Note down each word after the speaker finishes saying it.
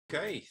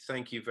Okay,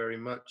 thank you very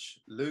much,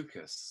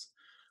 Lucas.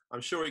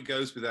 I'm sure it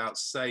goes without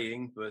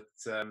saying, but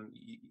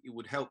it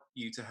would help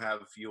you to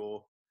have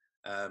your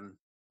um,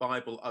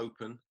 Bible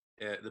open,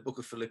 the book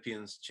of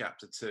Philippians,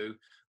 chapter 2.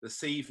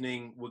 This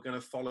evening, we're going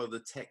to follow the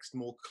text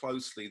more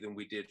closely than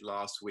we did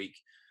last week.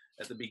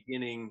 At the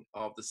beginning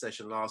of the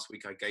session last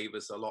week, I gave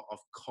us a lot of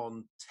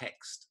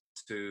context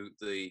to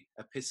the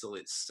epistle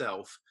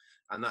itself,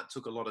 and that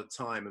took a lot of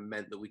time and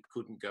meant that we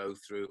couldn't go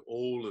through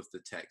all of the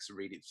text,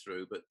 read it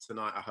through. But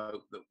tonight I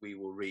hope that we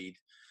will read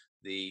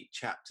the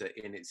chapter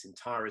in its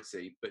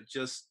entirety. But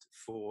just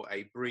for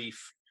a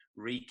brief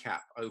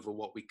recap over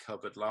what we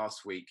covered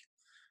last week,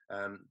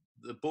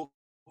 the book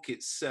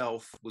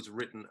itself was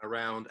written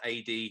around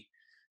AD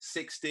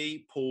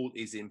 60. Paul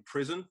is in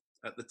prison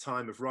at the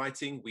time of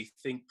writing. We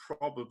think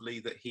probably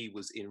that he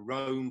was in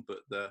Rome, but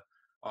there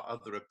are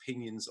other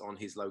opinions on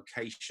his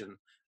location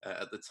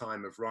at the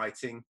time of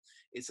writing.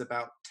 It's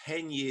about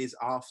 10 years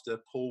after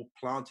Paul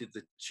planted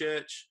the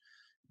church.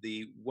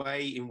 The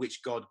way in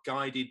which God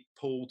guided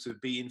Paul to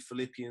be in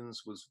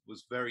Philippians was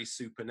very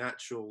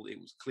supernatural. It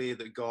was clear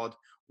that God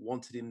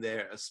wanted him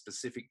there at a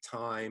specific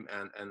time,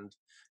 and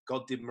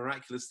God did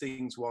miraculous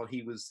things while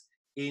he was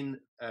in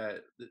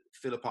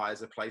Philippi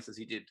as a place, as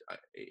he did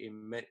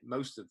in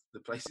most of the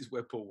places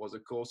where Paul was,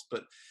 of course.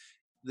 But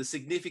the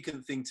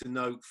significant thing to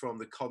note from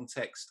the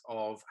context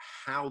of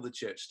how the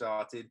church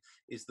started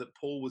is that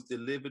Paul was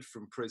delivered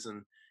from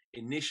prison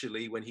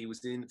initially when he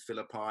was in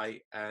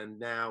Philippi, and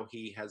now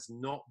he has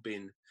not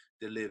been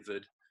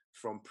delivered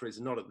from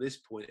prison, not at this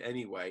point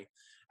anyway.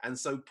 And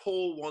so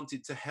Paul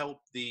wanted to help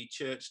the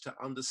church to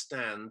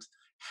understand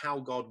how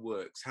God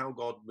works, how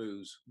God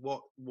moves,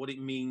 what it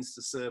means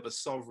to serve a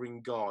sovereign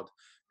God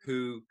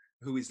who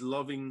is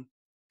loving,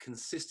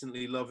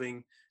 consistently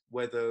loving,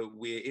 whether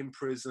we're in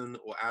prison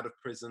or out of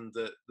prison.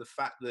 The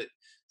fact that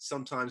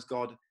sometimes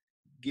God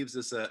gives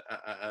us a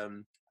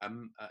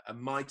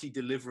mighty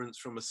deliverance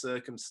from a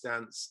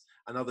circumstance,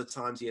 and other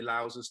times he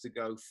allows us to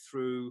go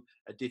through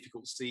a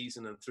difficult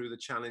season and through the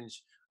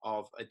challenge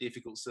of a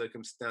difficult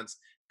circumstance.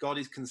 God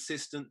is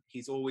consistent.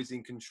 He's always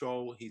in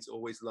control. He's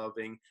always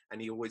loving, and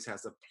he always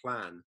has a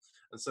plan.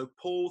 And so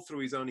Paul, through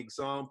his own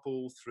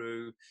example,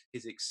 through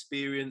his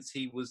experience,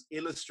 he was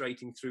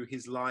illustrating through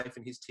his life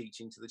and his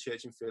teaching to the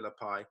church in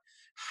Philippi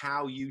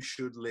how you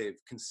should live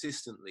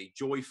consistently,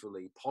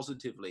 joyfully,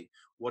 positively,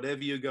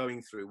 whatever you're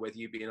going through, whether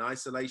you be in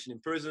isolation in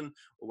prison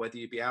or whether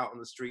you be out on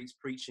the streets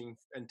preaching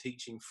and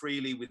teaching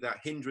freely without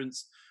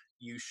hindrance.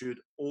 You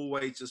should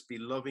always just be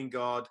loving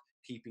God,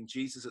 keeping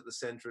Jesus at the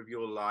center of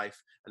your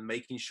life, and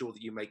making sure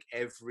that you make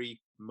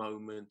every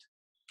moment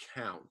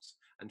count,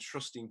 and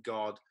trusting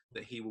God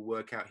that he will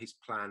work out his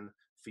plan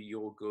for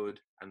your good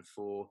and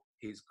for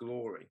his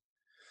glory.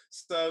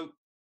 So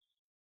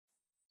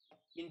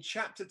in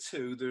chapter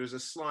 2, there is a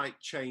slight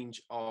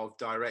change of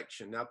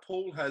direction. Now,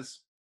 Paul has,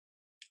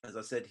 as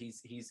I said,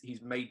 he's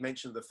made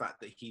mention of the fact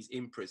that he's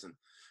in prison,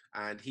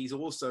 and he's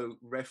also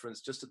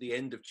referenced just at the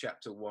end of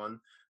chapter 1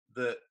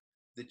 that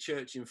the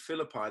church in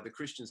Philippi, the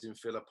Christians in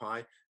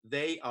Philippi,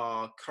 they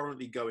are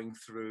currently going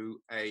through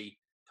a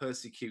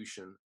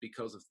persecution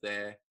because of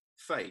their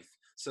faith.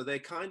 So they're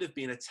kind of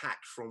being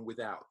attacked from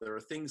without. There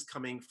are things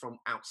coming from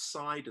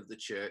outside of the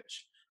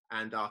church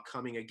and are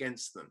coming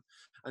against them.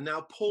 And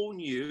now Paul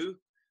knew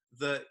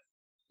that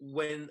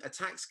when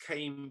attacks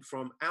came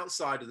from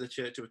outside of the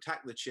church to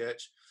attack the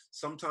church,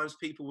 sometimes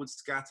people would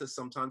scatter,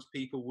 sometimes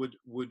people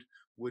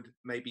would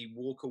maybe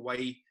walk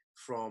away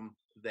from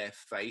their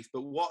faith.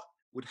 But what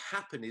would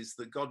happen is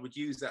that God would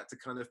use that to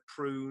kind of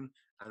prune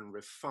and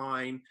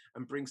refine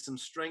and bring some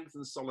strength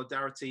and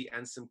solidarity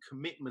and some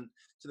commitment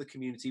to the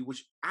community,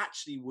 which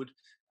actually would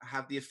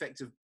have the effect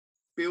of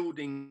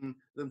building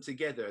them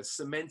together,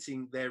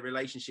 cementing their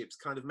relationships,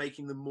 kind of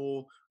making them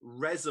more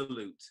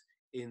resolute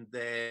in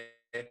their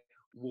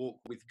walk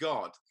with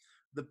God.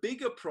 The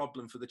bigger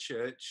problem for the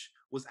church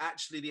was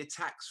actually the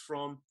attacks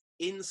from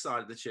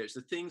inside the church,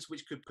 the things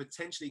which could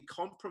potentially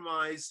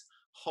compromise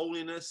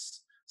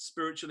holiness,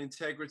 spiritual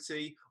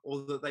integrity,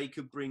 or that they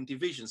could bring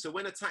division. So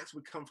when attacks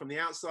would come from the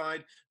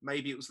outside,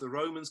 maybe it was the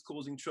Romans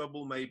causing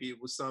trouble, maybe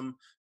it was some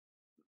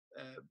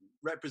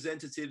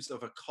representatives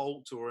of a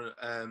cult or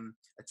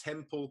a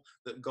temple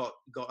that got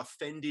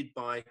offended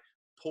by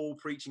Paul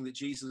preaching that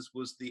Jesus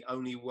was the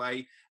only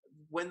way.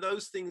 When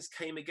those things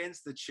came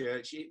against the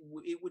church, it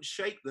would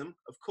shake them,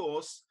 of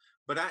course,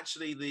 but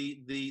actually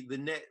the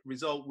net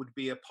result would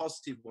be a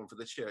positive one for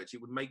the church.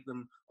 It would make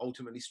them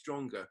ultimately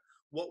stronger.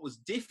 What was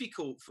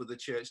difficult for the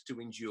church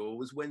to endure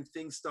was when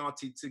things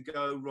started to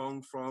go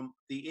wrong from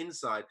the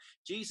inside.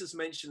 Jesus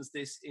mentions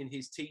this in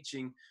his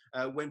teaching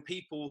when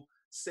people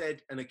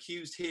said and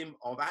accused him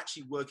of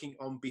actually working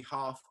on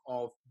behalf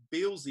of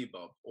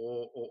Beelzebub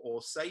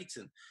or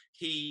Satan.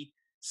 He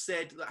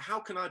said, how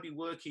can I be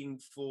working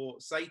for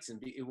Satan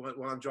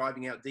while I'm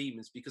driving out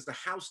demons? Because the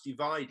house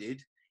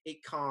divided,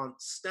 it can't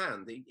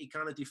stand. It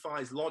kind of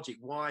defies logic.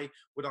 Why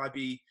would I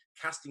be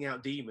casting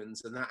out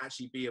demons and that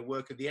actually be a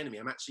work of the enemy?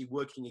 I'm actually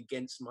working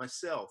against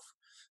myself.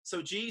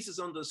 So Jesus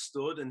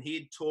understood, and he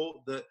had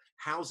taught that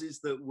houses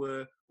that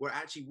were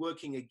actually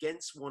working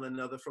against one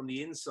another from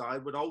the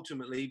inside would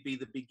ultimately be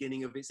the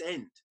beginning of its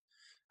end.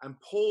 And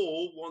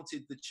Paul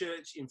wanted the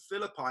church in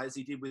Philippi, as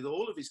he did with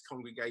all of his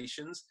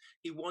congregations,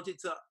 he wanted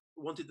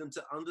them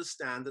to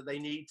understand that they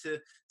need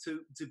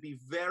to be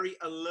very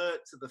alert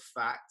to the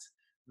fact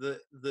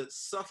that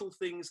subtle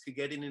things could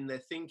get in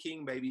their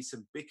thinking, maybe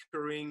some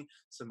bickering,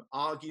 some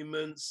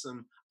arguments,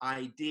 some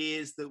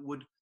ideas that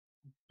would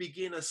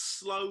begin a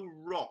slow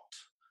rot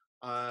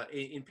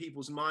in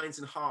people's minds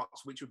and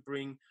hearts, which would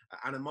bring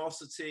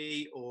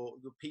animosity, or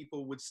the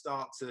people would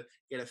start to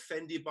get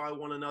offended by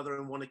one another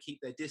and want to keep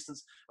their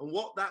distance. And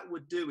what that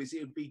would do is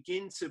it would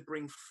begin to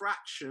bring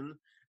fraction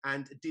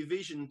and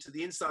division to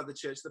the inside of the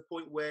church, to the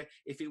point where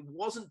if it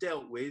wasn't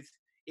dealt with,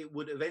 it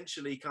would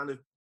eventually kind of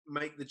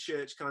make the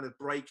church kind of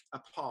break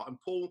apart. And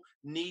Paul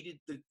needed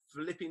the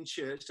Philippian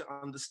church to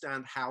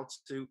understand how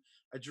to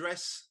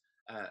address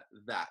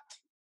that.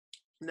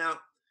 Now,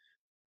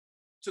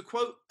 to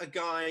quote a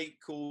guy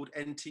called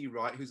N.T.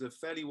 Wright, who's a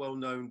fairly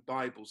well-known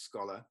Bible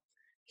scholar,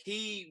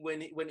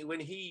 when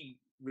he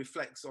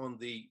reflects on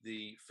the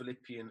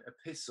Philippian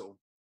epistle,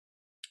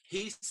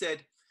 he said,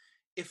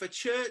 if a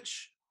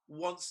church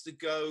wants to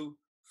go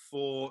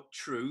for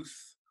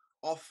truth,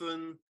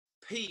 often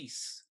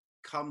peace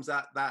comes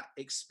at that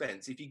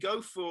expense. If you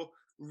go for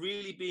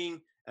really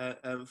being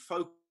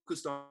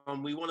focused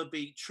on, we want to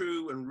be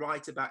true and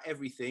right about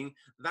everything,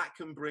 that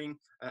can bring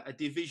a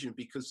division,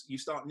 because you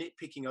start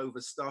nitpicking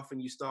over stuff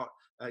and you start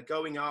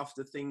going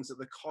after things at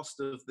the cost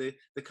of the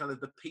kind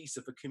of the peace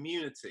of a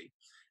community.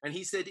 And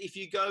he said, if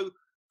you go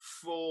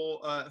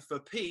for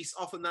peace,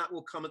 often that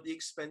will come at the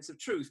expense of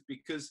truth,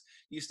 because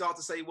you start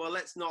to say, well,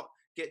 let's not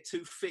get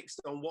too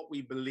fixed on what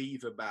we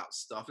believe about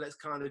stuff. Let's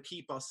kind of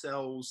keep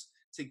ourselves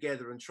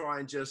together and try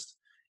and just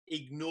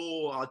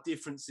ignore our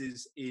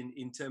differences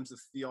in terms of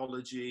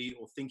theology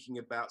or thinking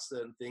about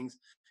certain things.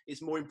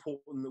 It's more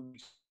important that we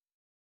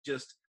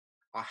just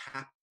are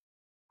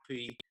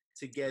happy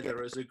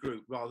together as a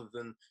group, rather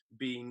than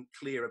being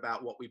clear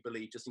about what we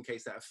believe, just in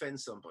case that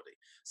offends somebody.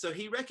 So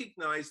he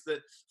recognized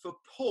that for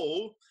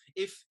Paul,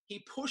 if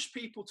he pushed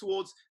people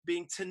towards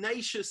being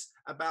tenacious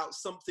about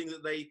something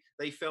that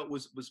they felt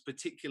was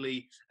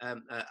particularly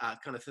kind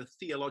of a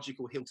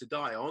theological hill to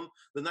die on,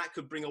 then that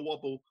could bring a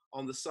wobble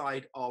on the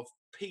side of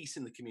peace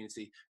in the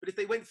community. But if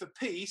they went for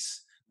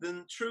peace,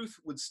 then truth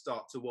would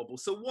start to wobble.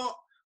 So what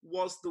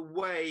was the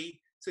way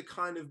to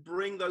kind of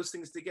bring those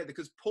things together?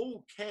 Because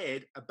Paul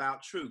cared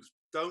about truth.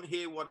 Don't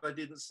hear what I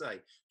didn't say.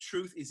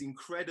 Truth is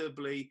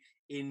incredibly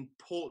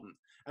important.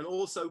 And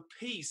also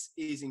peace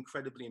is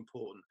incredibly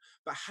important.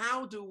 But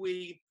how do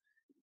we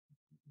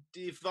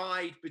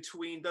divide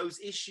between those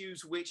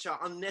issues which are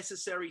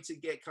unnecessary to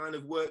get kind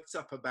of worked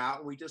up about,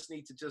 and we just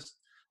need to just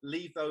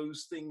leave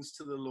those things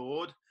to the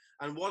Lord?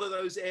 And what are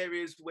those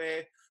areas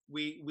where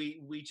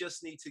we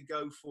just need to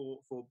go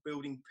for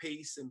building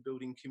peace and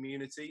building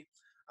community?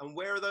 And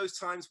where are those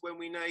times when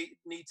we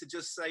need to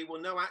just say,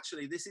 well, no,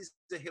 actually, this is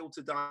a hill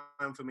to die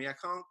on for me. I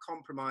can't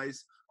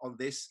compromise on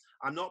this.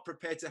 I'm not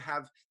prepared to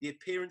have the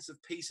appearance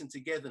of peace and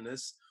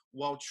togetherness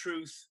while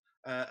truth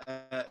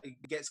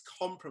gets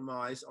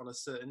compromised on a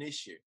certain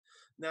issue.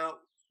 Now,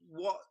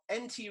 what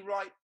N.T.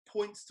 Wright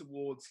points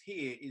towards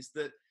here is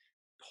that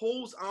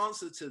Paul's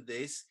answer to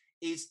this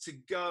is to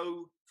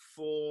go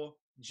for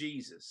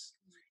Jesus.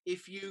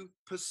 If you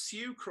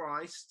pursue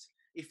Christ,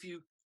 if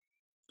you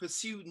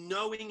pursue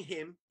knowing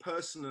him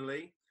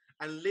personally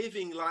and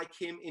living like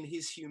him in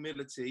his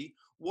humility,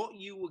 what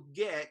you will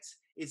get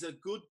is a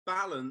good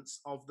balance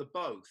of the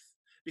both.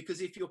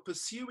 Because if you're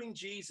pursuing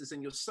Jesus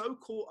and you're so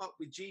caught up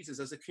with Jesus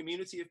as a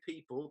community of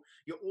people,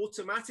 you're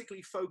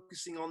automatically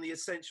focusing on the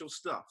essential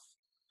stuff.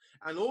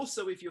 And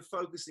also, if you're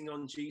focusing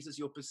on Jesus,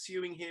 you're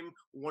pursuing him,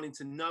 wanting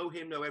to know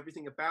him, know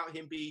everything about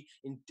him, be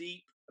in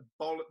deep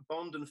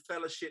bond and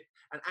fellowship,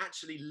 and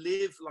actually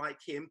live like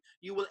him,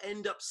 you will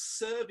end up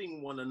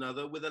serving one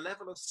another with a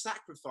level of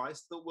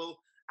sacrifice that will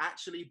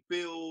actually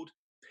build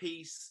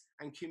peace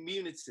and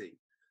community.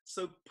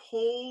 So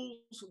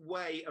Paul's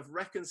way of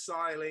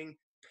reconciling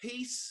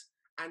peace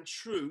and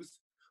truth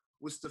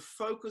was to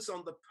focus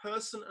on the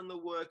person and the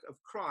work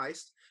of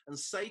Christ and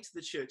say to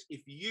the church,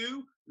 if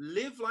you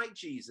live like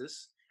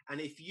Jesus and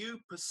if you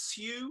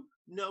pursue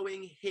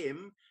knowing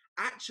him,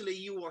 actually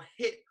you will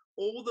hit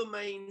all the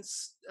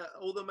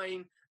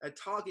main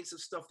targets of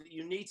stuff that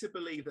you need to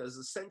believe as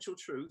essential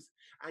truth,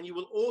 and you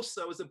will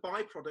also, as a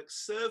byproduct,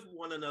 serve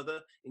one another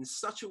in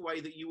such a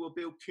way that you will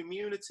build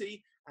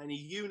community and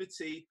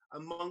unity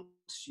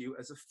amongst you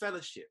as a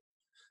fellowship.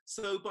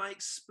 So by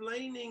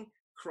explaining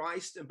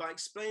Christ and by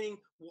explaining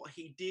what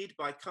he did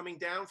by coming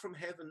down from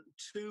heaven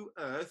to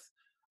earth,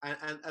 and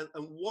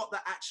what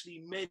that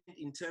actually meant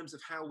in terms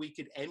of how we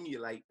could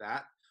emulate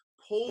that,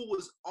 Paul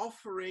was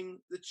offering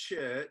the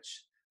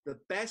church the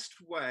best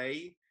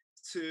way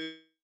to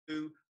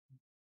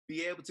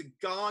be able to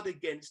guard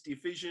against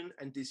division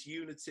and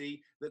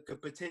disunity that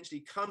could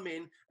potentially come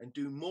in and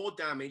do more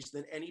damage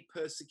than any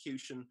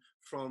persecution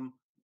from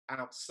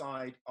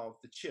outside of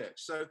the church.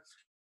 So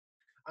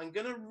I'm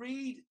going to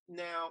read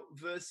now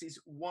verses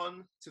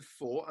 1 to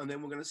 4, and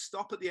then we're going to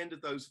stop at the end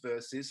of those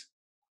verses,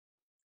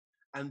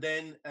 and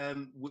then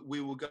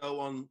we will go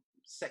on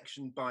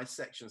section by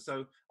section.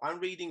 So I'm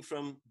reading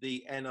from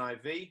the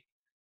NIV.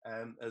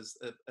 As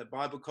at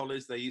Bible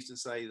college, they used to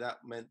say that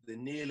meant the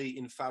nearly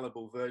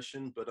infallible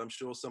version, but I'm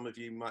sure some of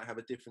you might have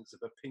a difference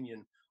of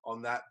opinion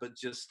on that. But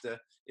just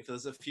if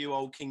there's a few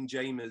old King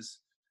Jamers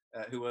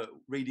who are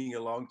reading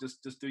along,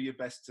 just do your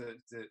best to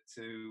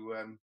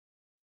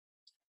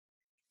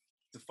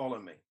follow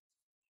me.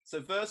 So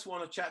verse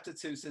 1 of chapter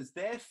 2 says,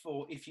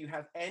 therefore, if you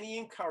have any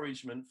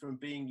encouragement from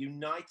being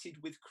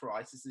united with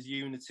Christ, this is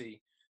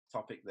unity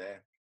topic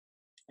there.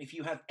 If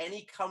you have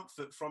any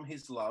comfort from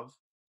his love,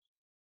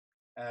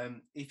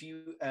 if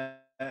you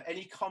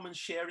any common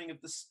sharing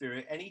of the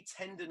Spirit, any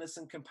tenderness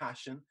and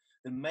compassion,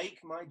 then make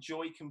my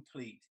joy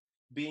complete,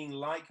 being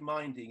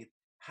like-minded,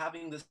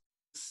 having the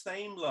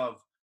same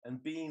love,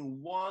 and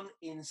being one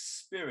in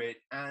spirit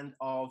and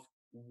of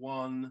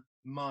one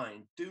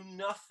mind. Do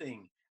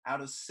nothing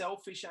out of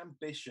selfish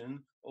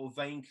ambition or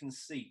vain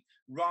conceit.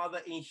 Rather,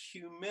 in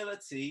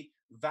humility,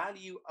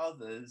 value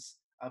others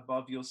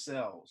above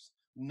yourselves,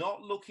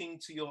 not looking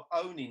to your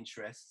own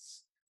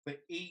interests, but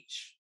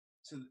each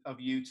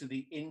of you to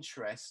the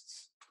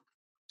interests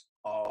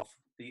of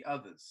the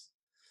others.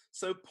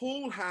 So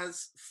Paul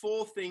has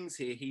 4 things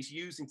here he's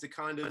using to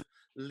kind of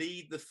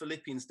lead the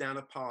Philippians down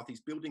a path.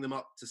 He's building them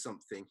up to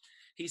something.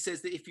 He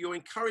says that if you're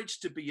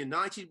encouraged to be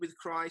united with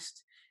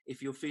Christ,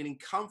 if you're feeling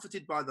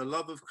comforted by the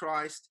love of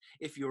Christ,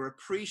 if you're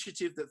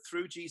appreciative that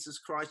through Jesus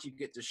Christ you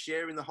get to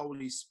share in the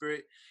Holy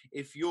Spirit,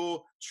 if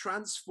you're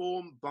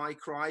transformed by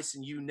Christ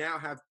and you now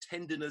have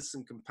tenderness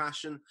and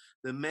compassion,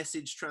 the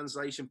Message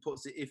translation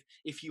puts it,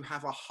 if you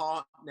have a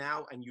heart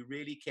now and you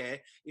really care,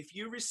 if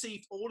you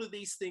received all of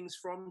these things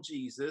from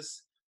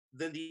Jesus,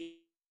 then the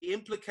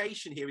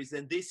implication here is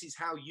then this is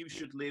how you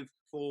should live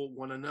for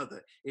one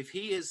another. If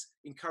he has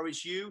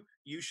encouraged you,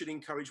 you should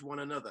encourage one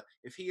another.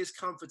 If he has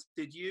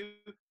comforted you,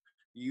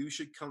 you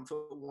should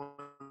comfort one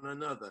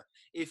another.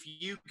 If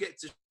you get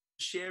to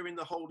share in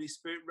the Holy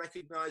Spirit,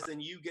 recognize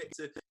then you get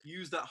to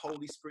use that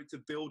Holy Spirit to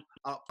build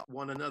up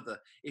one another.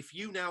 If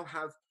you now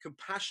have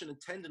compassion and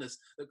tenderness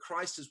that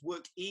Christ has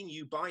worked in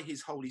you by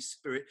his Holy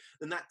Spirit,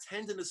 then that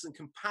tenderness and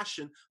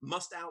compassion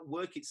must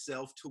outwork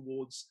itself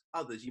towards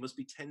others. You must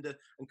be tender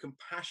and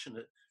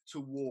compassionate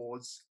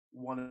towards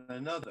one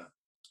another.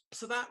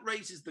 So that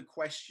raises the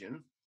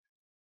question,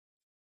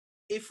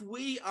 if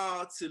we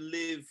are to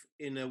live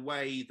in a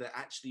way that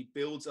actually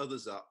builds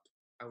others up,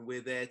 and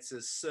we're there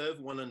to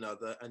serve one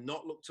another and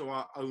not look to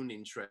our own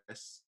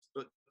interests,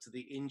 but to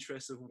the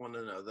interests of one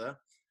another,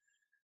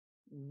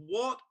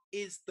 what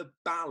is the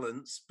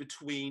balance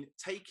between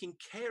taking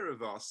care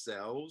of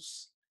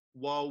ourselves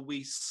while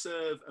we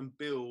serve and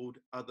build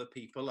other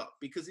people up?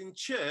 Because in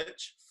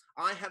church,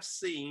 I have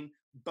seen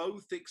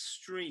both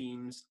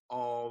extremes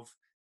of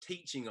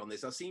teaching on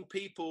this. I've seen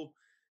people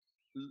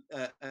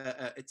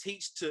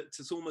teach to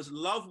almost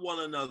love one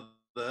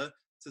another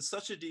to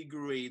such a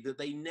degree that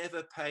they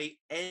never pay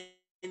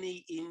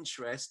any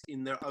interest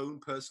in their own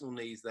personal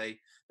needs. They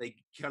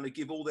kind of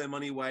give all their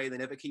money away. They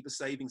never keep a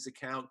savings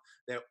account.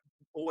 They're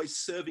always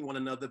serving one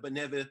another, but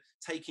never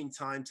taking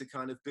time to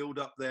kind of build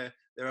up their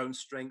own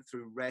strength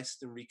through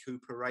rest and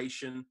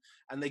recuperation.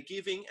 And they're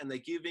giving and they're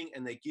giving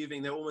and they're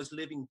giving. They're almost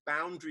living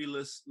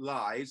boundaryless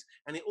lives.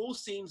 And it all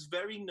seems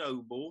very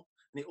noble,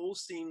 and it all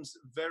seems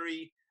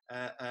very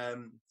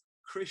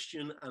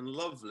Christian and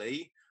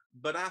lovely.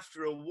 But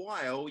after a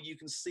while, you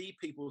can see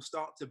people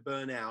start to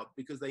burn out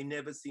because they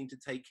never seem to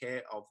take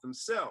care of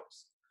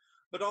themselves.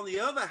 But on the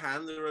other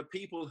hand, there are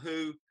people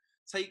who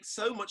take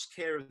so much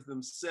care of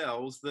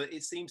themselves that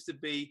it seems to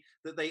be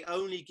that they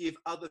only give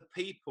other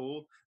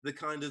people the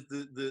kind of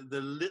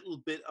the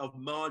little bit of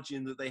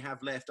margin that they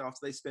have left after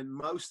they spend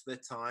most of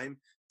their time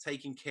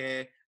taking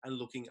care and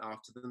looking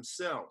after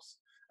themselves.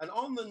 And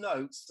on the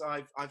notes,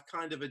 I've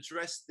kind of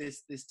addressed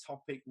this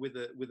topic with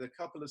a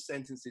couple of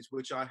sentences,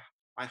 which I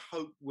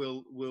hope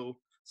will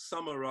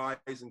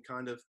summarize and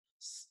kind of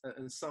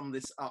and sum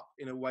this up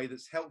in a way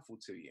that's helpful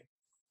to you.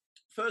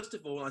 First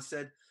of all, I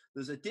said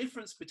there's a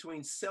difference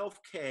between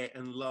self-care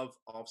and love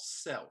of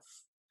self.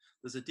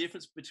 There's a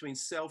difference between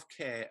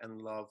self-care and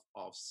love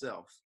of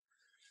self.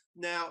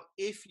 Now,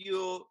 if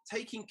you're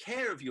taking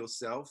care of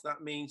yourself,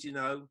 that means,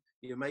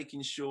 you're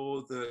making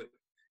sure that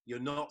you're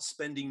not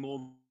spending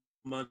more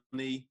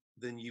money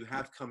than you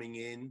have coming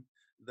in,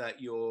 that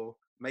you're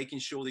making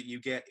sure that you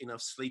get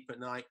enough sleep at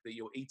night, that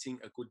you're eating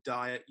a good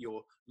diet,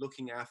 you're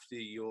looking after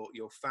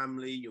your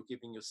family, you're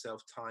giving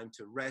yourself time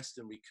to rest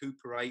and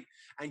recuperate,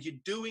 and you're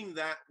doing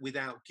that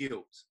without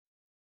guilt.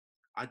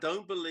 I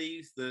don't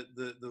believe that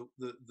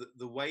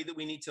the way that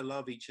we need to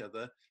love each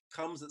other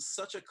comes at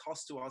such a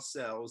cost to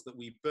ourselves that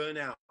we burn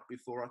out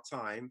before our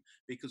time,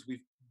 because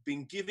we've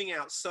been giving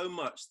out so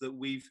much that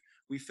we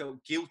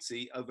felt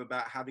guilty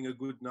about having a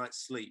good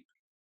night's sleep,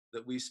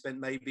 that we've spent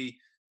maybe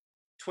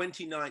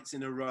 20 nights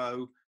in a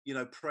row,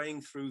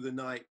 praying through the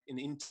night and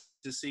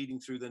interceding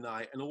through the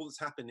night. And all that's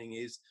happening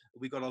is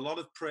we've got a lot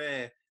of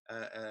prayer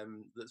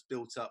that's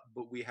built up,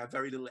 but we have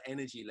very little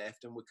energy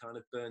left and we're kind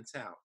of burnt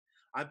out.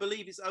 I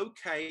believe it's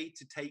okay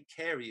to take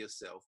care of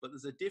yourself, but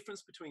there's a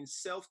difference between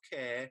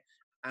self-care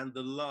and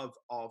the love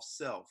of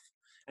self.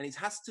 And it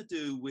has to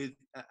do with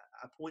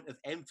a point of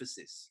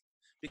emphasis,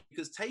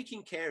 because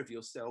taking care of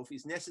yourself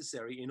is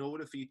necessary in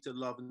order for you to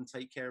love and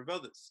take care of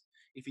others.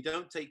 If you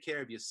don't take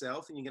care of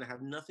yourself, then you're going to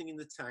have nothing in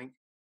the tank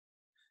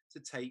to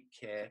take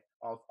care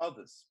of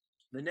others.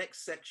 The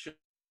next section,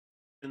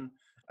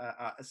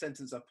 a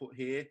sentence I put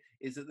here,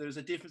 is that there's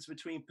a difference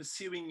between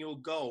pursuing your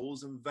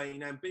goals and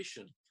vain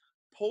ambition.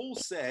 Paul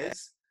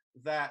says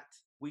that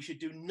we should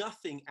do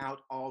nothing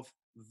out of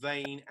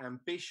vain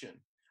ambition.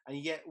 And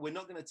yet we're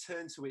not going to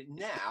turn to it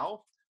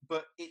now,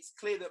 but it's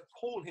clear that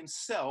Paul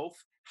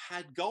himself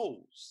had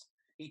goals.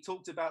 He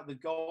talked about the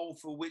goal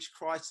for which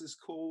Christ has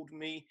called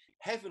me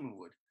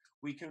heavenward.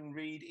 We can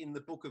read in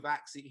the book of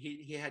Acts,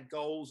 he had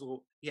goals,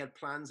 or he had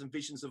plans and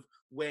visions of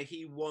where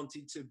he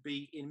wanted to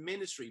be in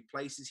ministry,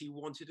 places he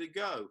wanted to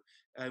go,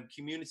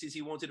 communities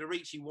he wanted to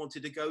reach. He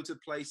wanted to go to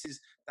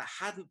places that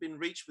hadn't been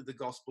reached with the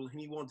gospel, and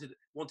he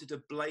wanted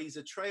to blaze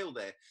a trail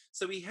there.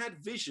 So he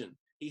had vision,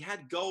 he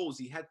had goals,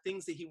 he had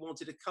things that he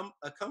wanted to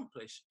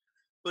accomplish.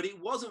 But it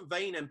wasn't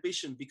vain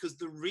ambition, because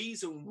the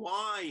reason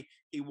why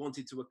he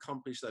wanted to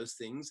accomplish those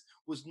things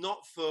was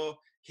not for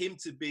him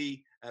to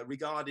be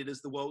regarded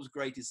as the world's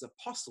greatest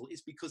apostle.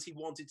 It's because he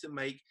wanted to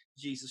make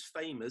Jesus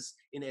famous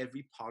in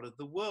every part of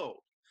the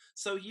world.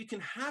 So you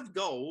can have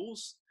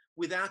goals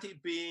without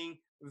it being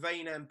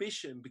vain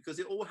ambition, because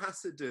it all has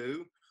to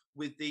do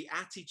with the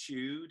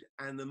attitude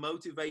and the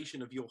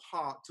motivation of your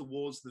heart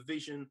towards the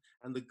vision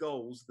and the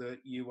goals that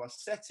you are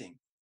setting.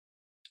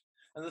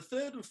 And the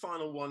third and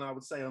final one I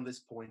would say on this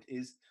point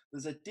is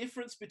there's a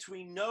difference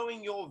between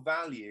knowing your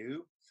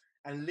value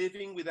and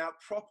living without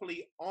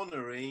properly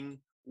honoring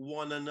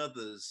one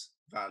another's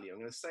value. I'm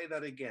going to say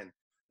that again.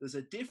 There's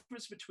a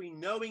difference between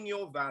knowing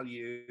your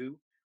value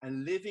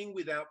and living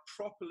without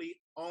properly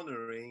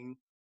honoring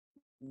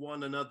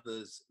one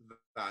another's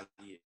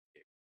value.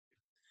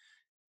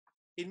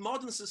 In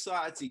modern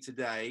society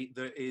today,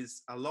 there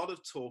is a lot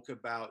of talk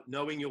about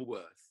knowing your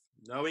worth,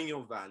 knowing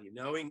your value,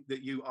 knowing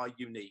that you are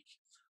unique.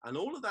 And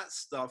all of that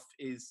stuff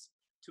is,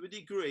 to a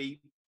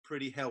degree,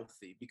 pretty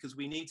healthy, because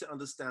we need to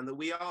understand that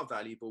we are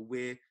valuable.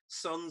 We're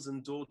sons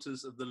and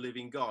daughters of the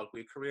living God.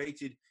 We're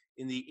created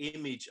in the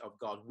image of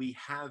God. We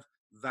have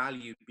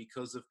value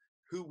because of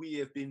who we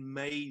have been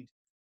made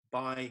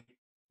by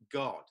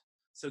God.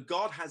 So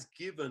God has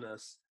given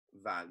us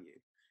value.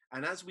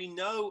 And as we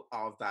know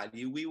our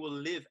value, we will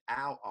live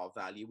out our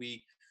value.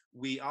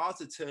 We are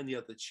to turn the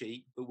other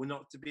cheek, but we're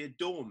not to be a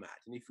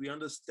doormat. And if we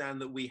understand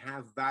that we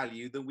have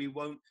value, then we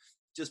won't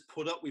just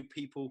put up with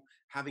people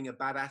having a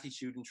bad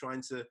attitude and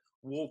trying to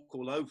walk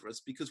all over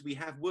us, because we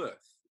have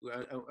worth,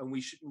 and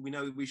we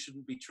know we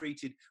shouldn't be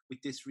treated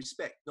with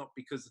disrespect, not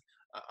because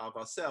of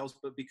ourselves,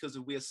 but because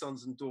we are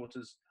sons and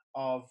daughters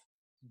of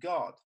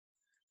God.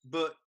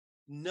 But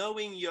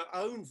knowing your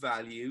own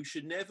value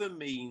should never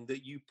mean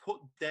that you put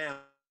down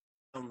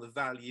the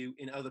value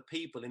in other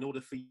people in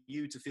order for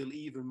you to feel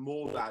even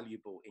more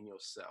valuable in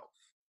yourself.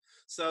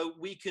 So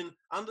we can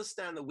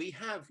understand that we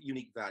have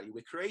unique value.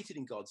 We're created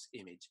in God's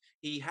image.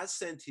 He has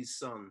sent his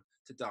son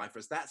to die for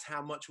us. That's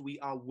how much we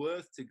are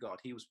worth to God.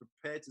 He was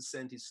prepared to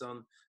send his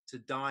son to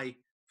die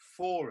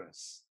for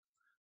us.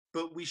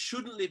 But we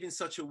shouldn't live in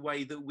such a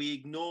way that we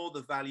ignore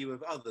the value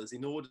of others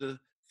in order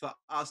for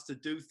us to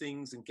do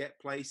things and get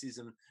places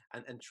and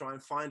try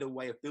and find a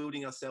way of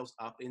building ourselves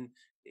up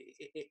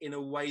in a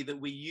way that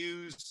we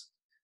use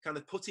kind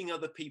of putting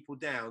other people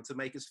down to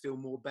make us feel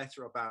more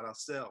better about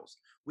ourselves.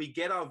 We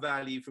get our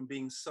value from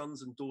being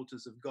sons and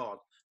daughters of God,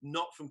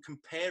 not from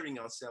comparing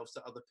ourselves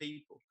to other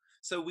people.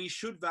 So we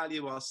should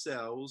value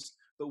ourselves,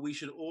 but we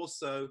should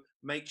also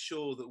make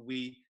sure that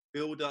we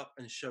build up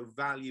and show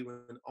value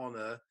and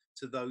honor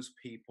to those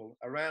people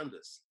around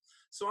us.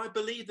 So I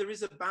believe there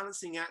is a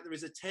balancing act. There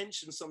is a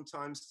tension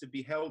sometimes to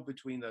be held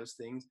between those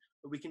things,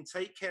 but we can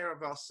take care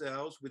of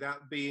ourselves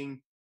without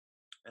being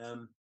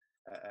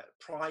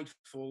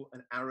prideful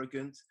and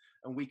arrogant,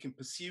 and we can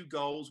pursue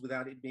goals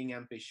without it being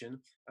ambition,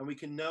 and we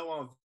can know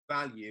our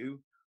value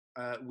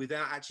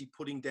without actually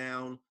putting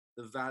down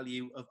the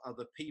value of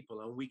other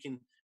people, and we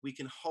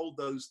can hold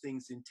those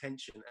things in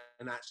tension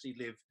and actually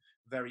live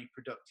very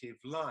productive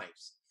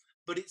lives.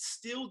 But it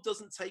still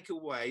doesn't take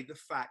away the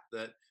fact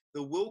that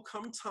there will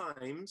come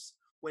times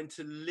when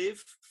to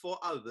live for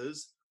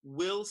others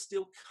will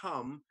still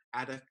come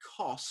at a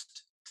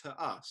cost to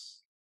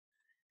us.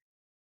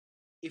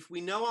 If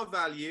we know our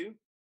value,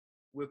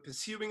 we're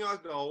pursuing our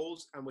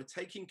goals, and we're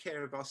taking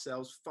care of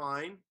ourselves,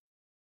 fine.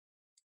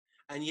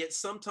 And yet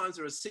sometimes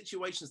there are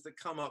situations that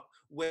come up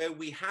where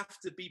we have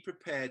to be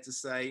prepared to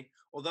say,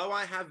 although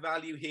I have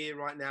value here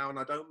right now and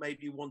I don't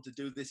maybe want to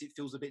do this, it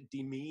feels a bit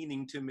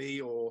demeaning to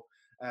me, or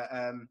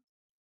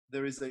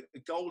there is a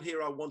goal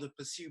here I want to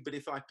pursue, but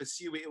if I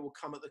pursue it, it will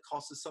come at the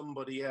cost of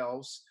somebody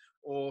else.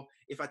 Or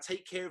if I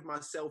take care of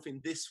myself in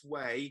this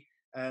way,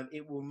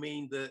 it will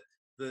mean that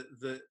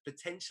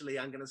potentially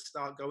I'm going to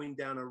start going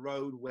down a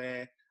road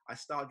where I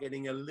start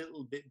getting a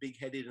little bit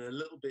big-headed and a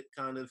little bit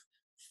kind of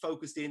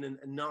focused in and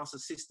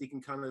narcissistic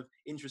and kind of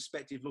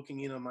introspective,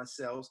 looking in on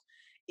myself.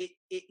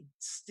 It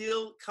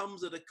still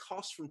comes at a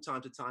cost from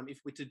time to time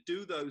if we're to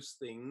do those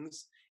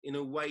things in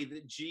a way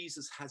that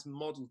Jesus has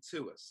modeled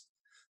to us.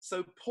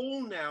 So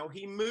Paul now,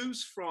 he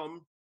moves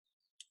from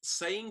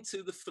saying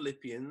to the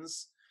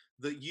Philippians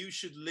that you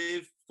should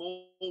live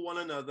for one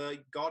another.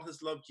 God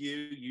has loved you.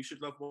 You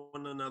should love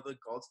one another.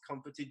 God's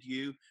comforted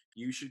you.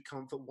 You should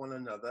comfort one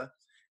another.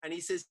 And he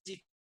says, if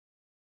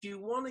you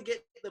want to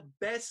get the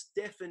best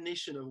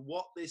definition of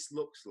what this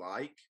looks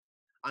like,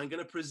 I'm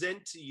going to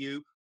present to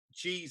you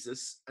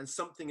Jesus and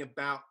something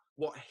about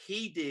what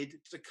he did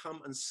to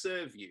come and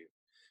serve you.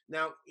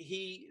 Now,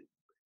 he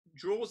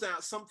draws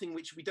out something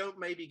which we don't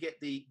maybe get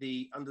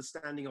the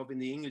understanding of in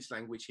the English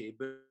language here,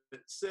 but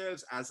it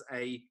serves as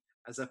a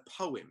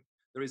poem.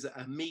 There is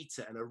a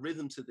meter and a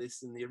rhythm to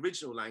this in the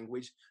original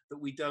language that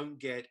we don't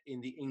get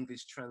in the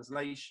English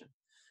translation.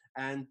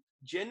 And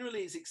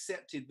generally it's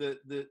accepted that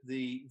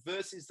the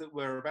verses that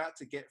we're about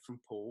to get from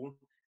Paul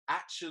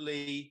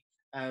actually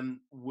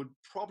would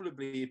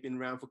probably have been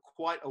around for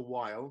quite a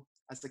while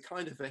as a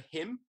kind of a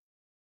hymn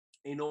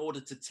in order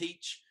to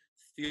teach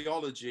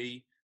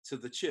theology to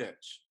the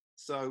church.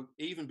 So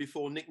even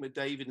before Nick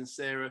McDavid and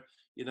Sarah,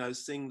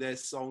 sing their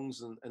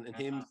songs and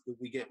hymns that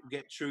we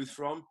get truth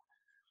from,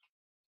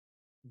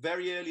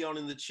 very early on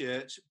in the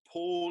church,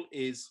 Paul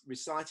is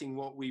reciting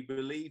what we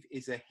believe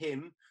is a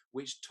hymn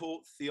which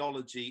taught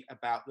theology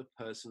about the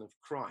person of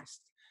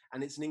Christ.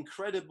 And it's an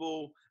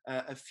incredible,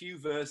 a few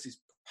verses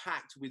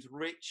packed with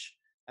rich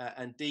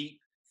and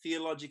deep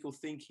theological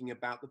thinking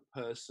about the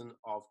person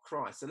of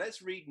Christ. So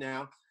let's read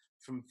now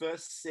from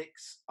verse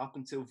 6 up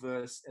until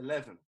verse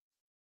 11.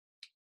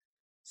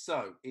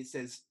 So it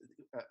says,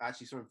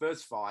 from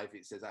verse 5,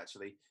 it says,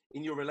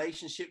 in your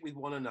relationship with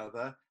one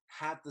another,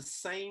 have the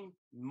same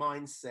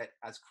mindset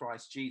as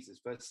Christ Jesus.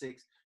 Verse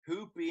 6,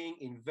 who being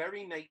in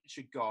very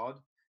nature God,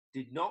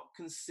 did not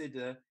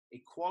consider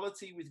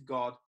equality with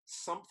God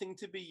something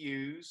to be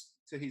used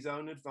to his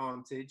own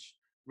advantage.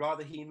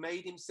 Rather, he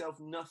made himself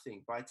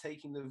nothing by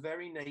taking the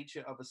very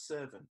nature of a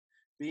servant,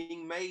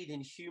 being made in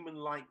human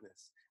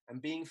likeness,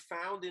 and being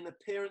found in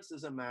appearance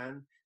as a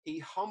man, he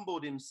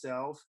humbled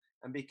himself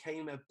and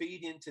became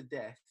obedient to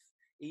death,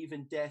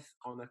 even death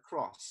on a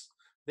cross.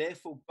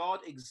 Therefore, God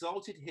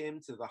exalted him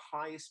to the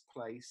highest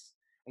place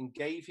and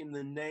gave him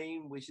the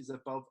name which is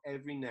above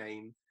every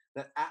name,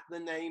 that at the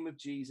name of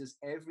Jesus,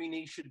 every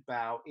knee should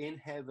bow in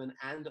heaven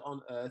and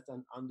on earth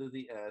and under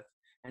the earth,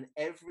 and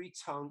every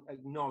tongue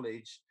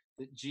acknowledge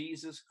that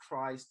Jesus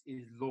Christ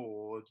is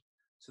Lord,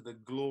 to the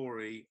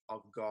glory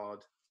of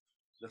God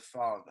the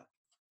Father.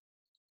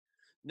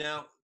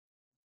 Now,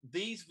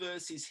 these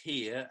verses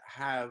here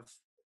have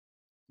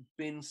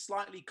been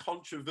slightly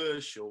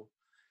controversial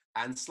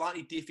and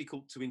slightly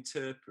difficult to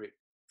interpret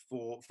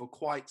for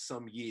quite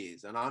some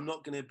years. And I'm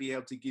not going to be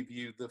able to give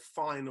you the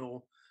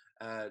final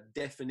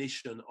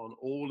definition on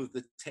all of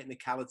the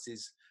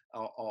technicalities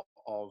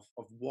of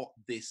what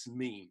this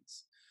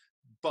means.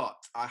 But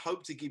I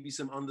hope to give you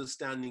some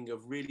understanding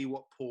of really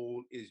what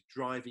Paul is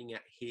driving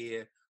at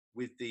here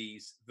with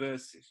these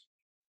verses.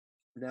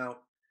 Now,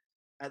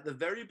 at the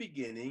very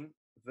beginning,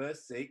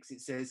 verse 6,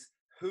 it says,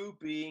 who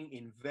being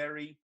in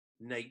very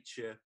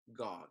nature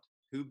God.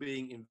 Who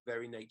being in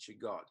very nature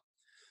God.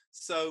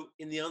 So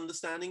in the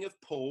understanding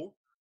of Paul,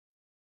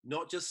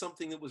 not just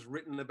something that was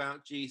written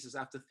about Jesus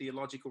after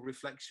theological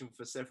reflection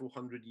for several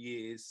hundred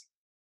years,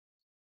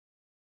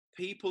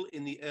 people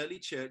in the early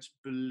church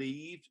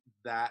believed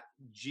that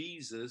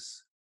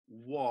Jesus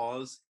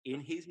was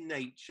in his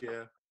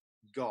nature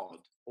God,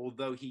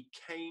 although he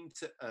came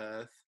to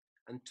earth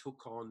and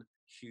took on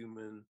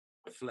human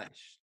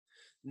flesh.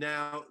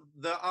 Now,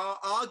 there are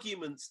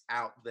arguments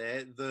out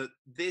there that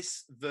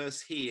this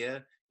verse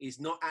here is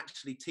not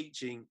actually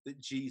teaching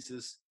that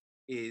Jesus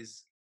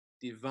is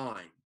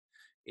divine.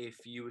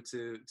 If you were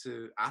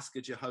to ask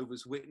a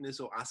Jehovah's Witness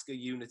or ask a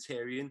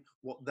Unitarian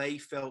what they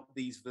felt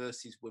these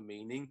verses were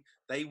meaning,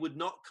 they would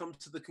not come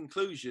to the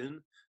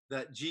conclusion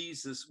that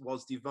Jesus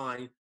was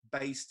divine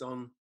based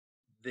on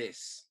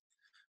this.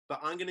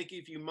 But I'm going to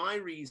give you my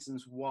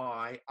reasons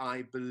why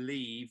I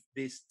believe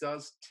this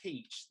does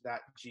teach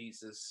that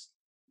Jesus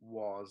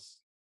was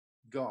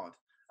God.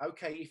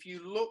 Okay, if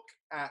you look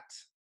at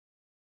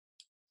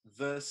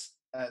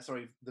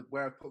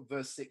where I put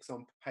verse 6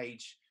 on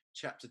page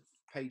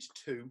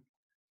 2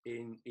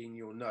 in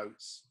your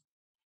notes.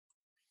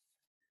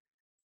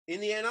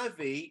 In the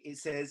NIV, it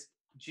says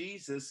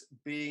Jesus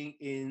being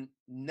in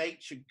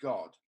nature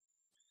God.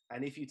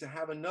 And if you to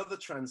have another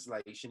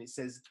translation, it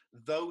says,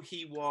 though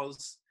he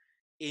was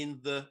in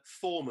the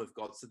form of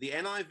God. So the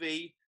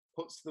NIV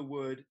puts the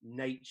word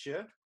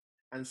nature,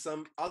 and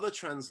some other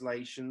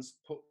translations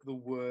put the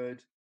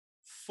word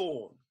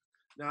form.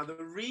 Now,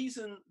 the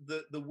reason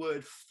that the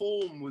word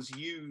form was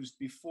used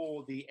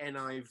before the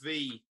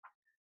NIV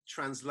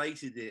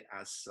translated it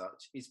as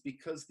such is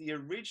because the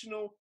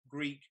original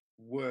Greek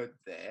word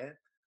there,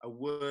 a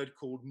word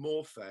called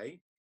morphe,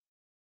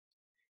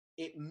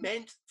 it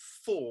meant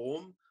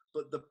form,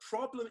 But the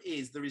problem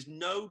is there is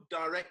no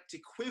direct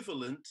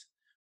equivalent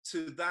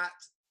to that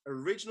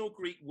original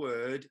Greek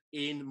word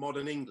in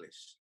modern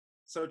English.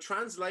 So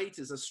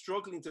translators are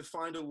struggling to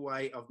find a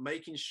way of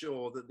making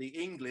sure that the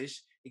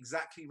English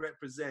exactly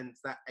represents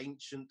that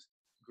ancient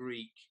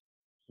Greek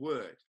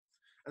word.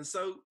 And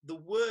so the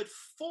word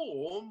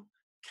form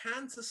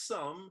can, to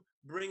some,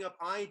 bring up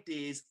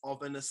ideas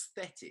of an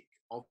aesthetic,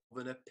 of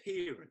an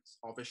appearance,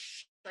 of a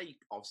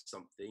shape of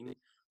something,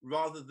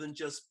 rather than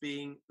just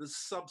being the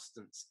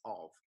substance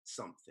of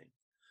something.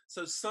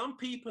 So some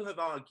people have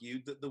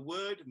argued that the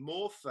word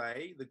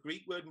morphe, the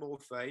Greek word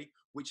morphe,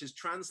 which is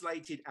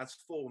translated as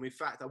form. In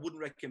fact, I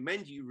wouldn't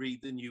recommend you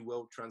read the New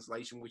World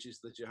Translation, which is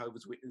the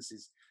Jehovah's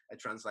Witnesses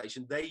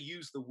translation. They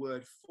use the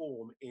word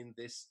form in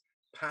this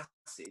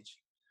passage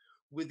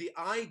with the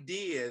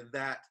idea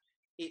that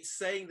it's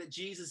saying that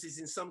Jesus is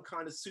in some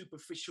kind of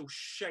superficial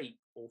shape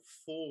or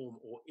form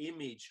or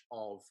image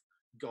of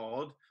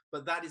God,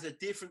 but that is a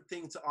different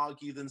thing to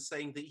argue than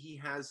saying that he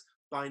has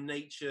by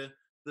nature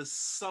the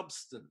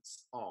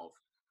substance of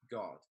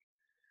God.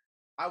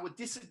 I would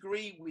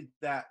disagree with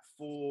that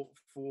for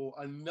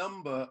a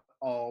number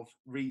of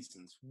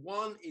reasons.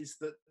 One is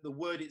that the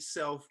word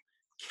itself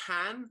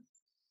can,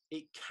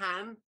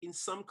 in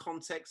some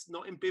contexts,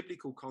 not in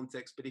biblical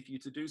context, but if you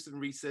to do some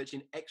research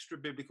in extra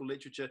biblical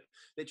literature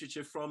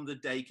from the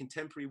day,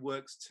 contemporary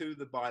works to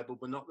the Bible,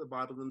 but not the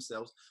Bible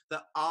themselves,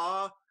 there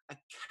are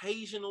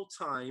occasional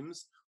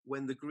times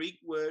when the Greek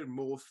word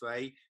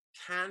morphe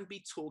can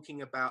be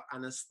talking about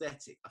an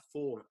aesthetic, a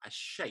form, a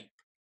shape,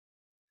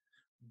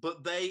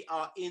 but they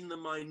are in the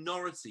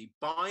minority.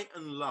 By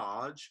and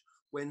large,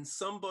 when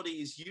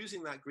somebody is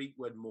using that Greek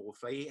word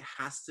morphe, it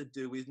has to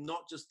do with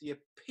not just the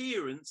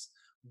appearance,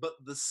 but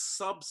the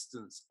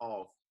substance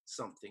of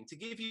something. To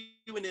give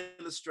you an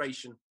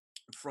illustration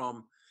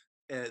from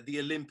the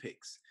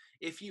Olympics,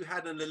 if you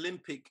had an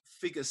Olympic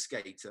figure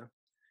skater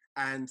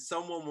and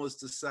someone was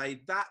to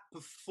say that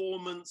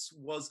performance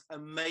was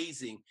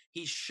amazing,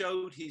 he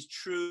showed his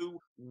true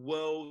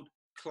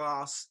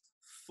world-class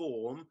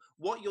form,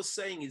 what you're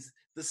saying is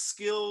the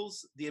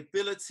skills, the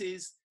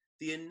abilities,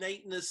 the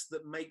innateness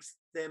that makes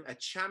them a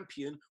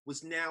champion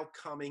was now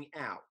coming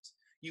out.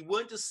 You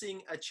weren't just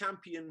seeing a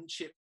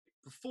championship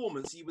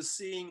performance, you were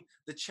seeing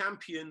the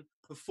champion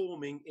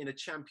performing in a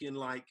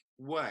champion-like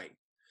way.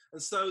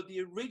 And so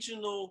the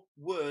original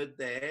word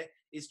there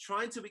is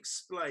trying to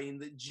explain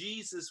that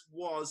Jesus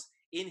was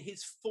in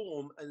his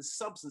form and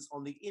substance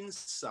on the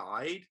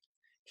inside,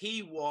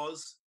 he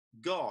was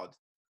God.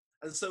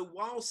 And so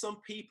while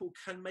some people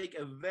can make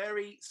a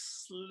very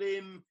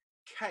slim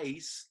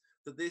case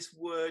that this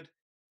word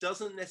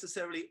doesn't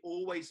necessarily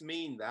always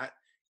mean that,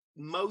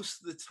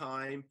 most of the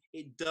time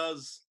it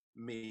does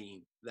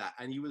mean that.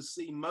 And you will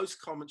see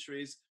most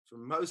commentaries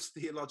from most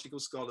theological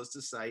scholars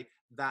to say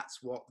that's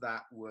what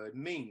that word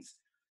means.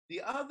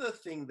 The other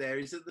thing there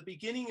is at the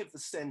beginning of the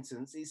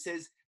sentence, it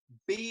says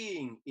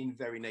being in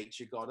very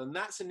nature God. And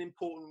that's an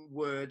important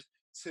word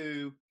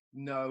to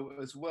know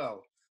as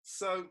well.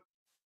 So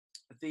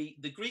the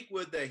Greek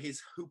word there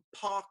is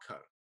huparko.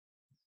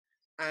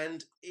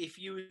 And if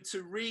you were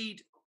to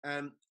read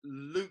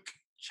Luke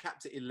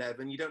chapter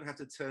 11, you don't have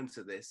to turn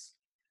to this.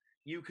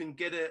 You can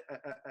get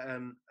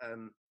an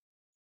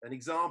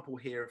example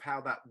here of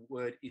how that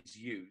word is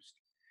used.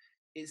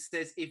 It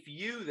says, if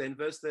you then,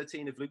 verse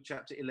 13 of Luke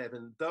chapter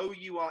 11, though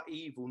you are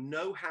evil,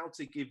 know how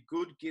to give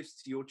good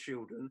gifts to your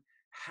children,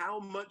 how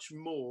much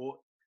more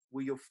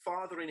will your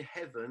Father in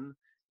heaven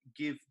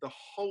give the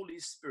Holy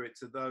Spirit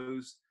to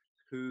those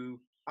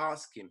who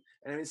ask him?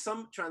 And in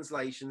some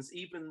translations,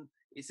 even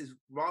it says,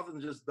 rather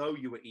than just though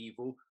you were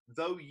evil,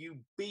 though you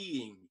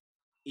being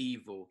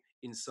evil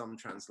in some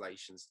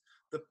translations.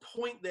 The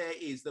point there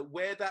is that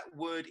where that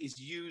word is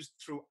used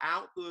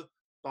throughout the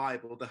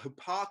Bible, the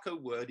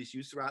huparko word is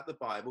used throughout the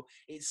Bible,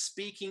 it's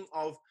speaking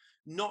of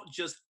not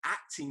just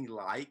acting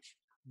like,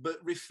 but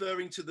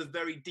referring to the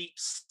very deep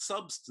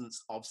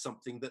substance of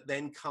something that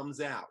then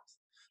comes out.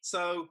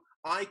 So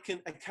I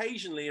can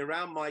occasionally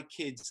around my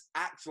kids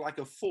act like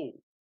a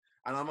fool,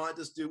 and I might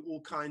just do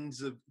all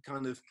kinds of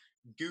kind of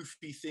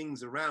goofy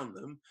things around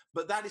them,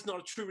 but that is not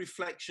a true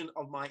reflection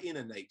of my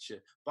inner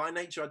nature. By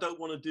nature, I don't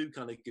want to do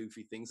kind of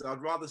goofy things.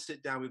 I'd rather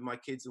sit down with my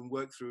kids and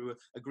work through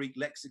a Greek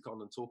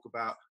lexicon and talk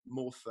about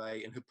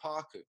morphe and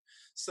huparko.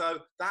 So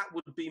that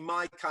would be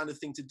my kind of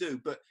thing to do.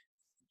 But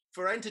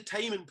for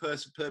entertainment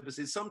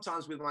purposes,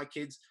 sometimes with my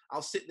kids,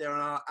 I'll sit there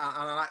and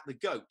I'll act the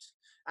goat.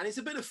 And it's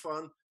a bit of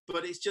fun,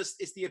 but it's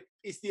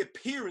the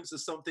appearance of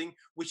something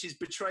which is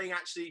betraying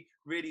actually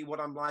really what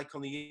I'm like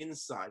on the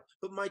inside.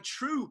 But my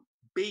true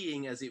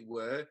being, as it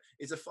were,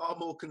 is a far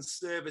more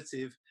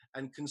conservative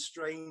and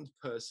constrained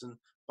person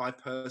by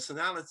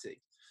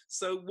personality.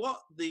 So what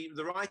the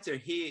writer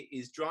here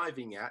is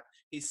driving at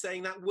is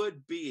saying that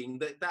word being,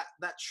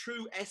 that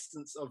true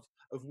essence of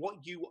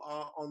what you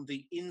are on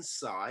the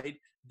inside,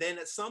 then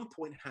at some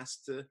point has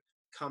to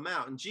come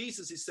out. And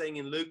Jesus is saying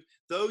in Luke,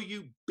 though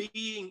you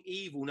being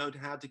evil know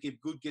how to give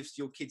good gifts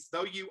to your kids,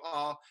 though you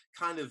are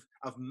kind of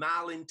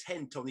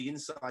malintent on the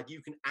inside,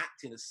 you can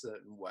act in a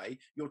certain way.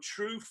 Your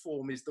true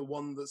form is the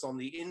one that's on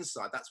the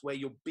inside. That's where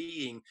your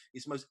being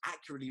is most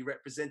accurately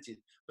represented.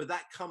 But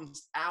that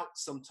comes out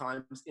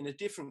sometimes in a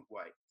different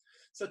way.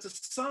 So to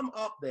sum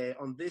up there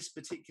on this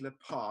particular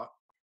part,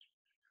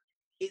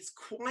 it's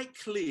quite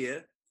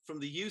clear from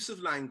the use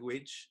of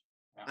language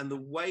and the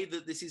way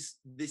that this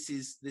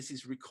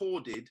is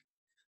recorded,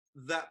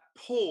 that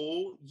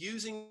Paul,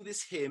 using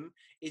this hymn,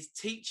 is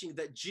teaching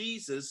that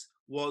Jesus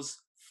was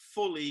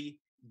fully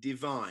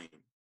divine,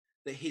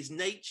 that his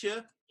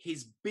nature,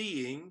 his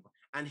being,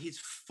 and his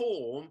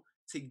form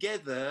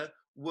together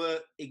were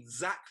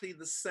exactly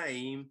the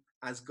same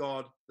as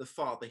God the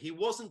Father. He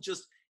wasn't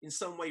just in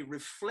some way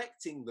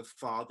reflecting the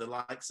Father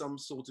like some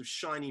sort of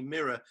shiny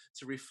mirror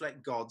to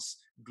reflect God's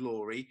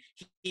glory.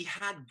 He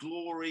had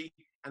glory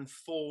and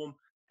form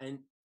and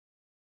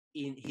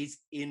in his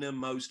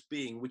innermost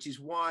being, which is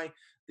why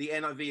the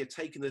NIV have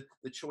taken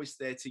the choice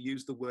there to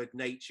use the word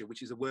nature,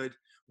 which is a word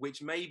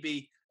which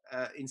maybe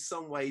in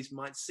some ways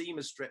might seem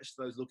a stretch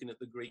to those looking at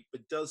the Greek,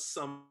 but does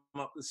sum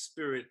up the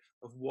spirit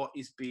of what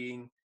is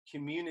being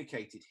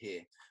communicated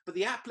here. But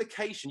the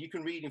application, you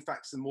can read, in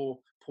fact, some more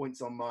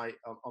points on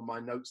my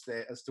notes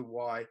there as to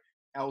why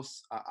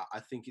else I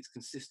think it's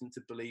consistent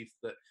to believe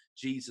that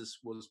Jesus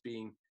was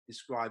being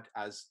described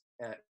as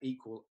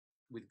equal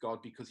with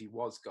God because he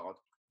was God.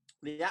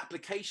 The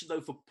application, though,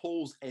 for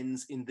Paul's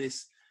ends in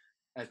this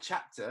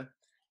chapter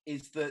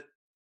is that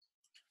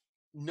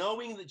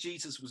knowing that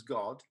Jesus was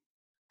God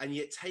and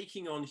yet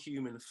taking on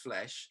human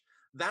flesh,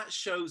 that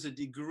shows a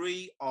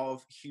degree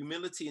of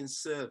humility and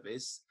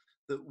service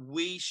that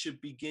we should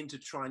begin to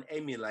try and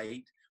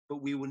emulate,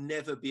 but we will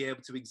never be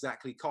able to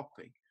exactly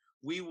copy.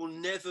 We will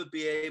never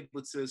be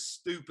able to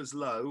stoop as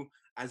low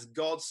as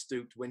God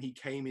stooped when he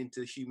came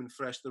into human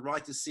flesh. The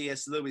writer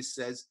C.S. Lewis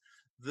says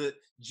that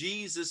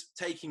Jesus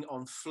taking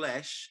on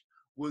flesh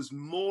was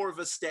more of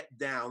a step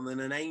down than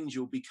an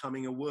angel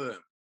becoming a worm.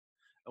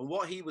 And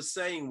what he was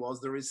saying was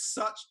there is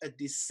such a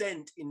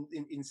descent in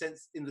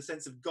the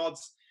sense of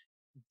God's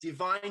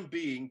divine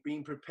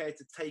being prepared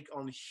to take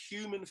on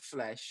human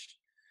flesh.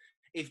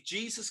 If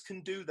Jesus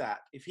can do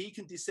that, if he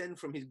can descend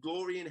from his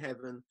glory in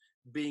heaven,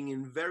 being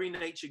in very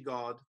nature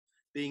God,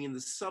 being in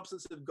the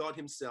substance of God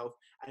himself,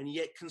 and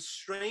yet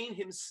constrain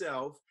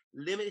himself,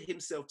 limit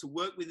himself to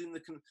work within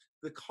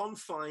the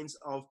confines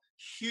of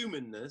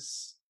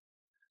humanness,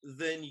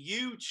 then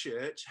you,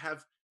 church,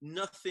 have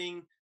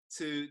nothing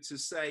to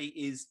say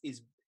is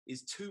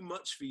too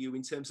much for you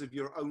in terms of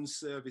your own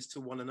service to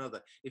one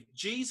another. If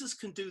Jesus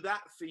can do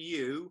that for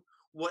you,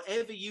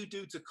 whatever you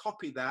do to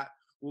copy that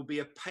will be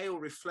a pale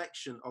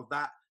reflection of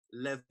that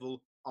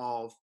level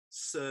of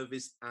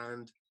service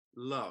and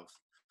love.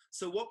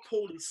 So what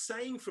Paul is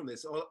saying from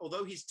this,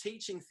 although he's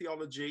teaching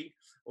theology,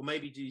 or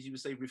maybe you would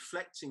say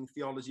reflecting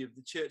theology of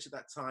the church at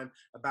that time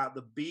about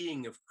the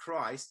being of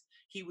Christ,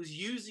 he was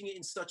using it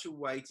in such a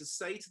way to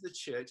say to the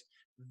church,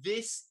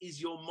 this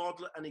is your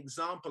model and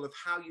example of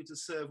how you to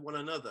serve one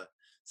another.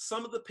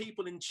 Some of the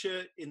people in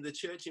the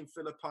church in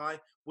Philippi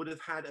would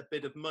have had a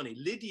bit of money.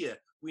 Lydia,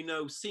 we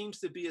know, seems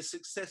to be a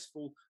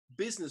successful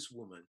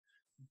businesswoman.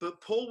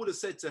 But Paul would have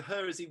said to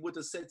her, as he would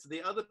have said to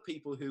the other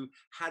people who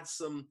had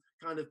some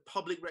kind of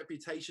public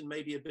reputation,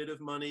 maybe a bit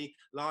of money,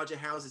 larger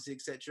houses,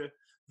 etc.,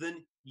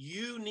 then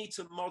you need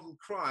to model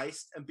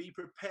Christ and be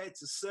prepared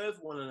to serve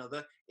one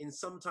another in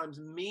sometimes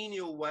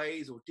menial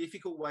ways or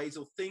difficult ways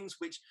or things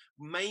which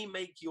may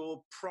make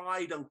your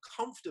pride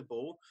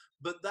uncomfortable,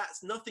 but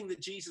that's nothing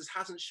that Jesus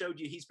hasn't showed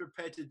you he's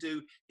prepared to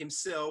do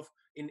himself,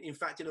 in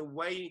fact, in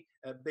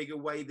a bigger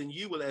way than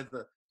you will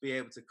ever be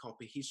able to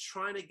copy. He's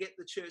trying to get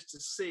the church to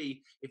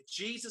see if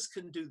Jesus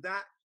can do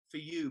that for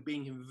you,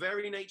 being in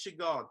very nature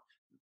God,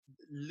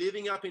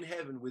 living up in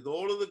heaven with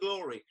all of the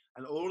glory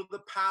and all of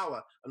the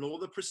power and all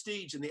the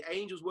prestige and the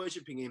angels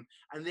worshiping him,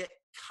 and then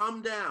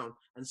come down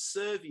and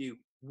serve you,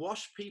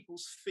 wash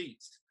people's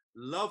feet,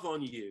 love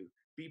on you,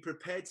 be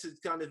prepared to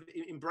kind of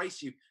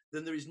embrace you,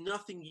 then there is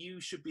nothing you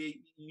should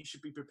be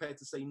prepared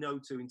to say no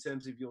to in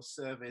terms of your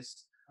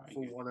service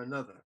for one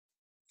another.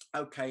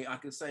 Okay, I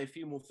could say a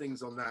few more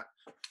things on that,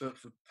 but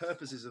for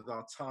purposes of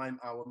our time,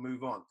 I will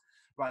move on.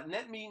 Right,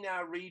 let me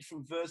now read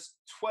from verse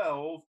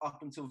 12 up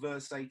until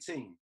verse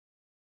 18.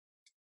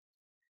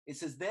 It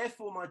says,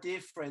 therefore, my dear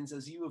friends,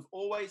 as you have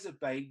always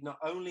obeyed, not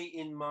only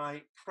in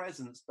my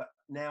presence, but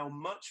now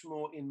much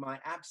more in my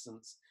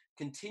absence,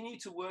 continue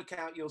to work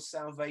out your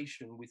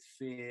salvation with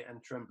fear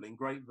and trembling.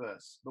 Great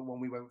verse, but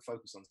one we won't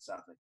focus on,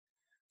 sadly.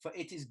 For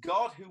it is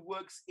God who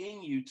works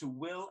in you to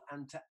will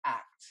and to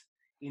act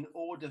in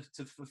order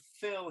to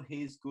fulfill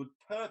his good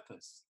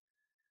purpose.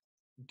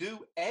 Do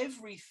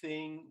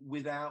everything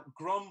without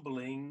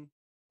grumbling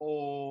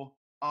or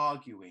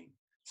arguing,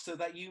 so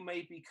that you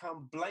may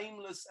become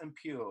blameless and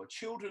pure,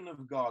 children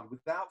of God,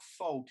 without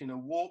fault in a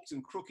warped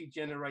and crooked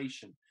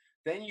generation.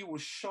 Then you will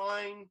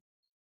shine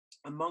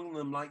among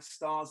them like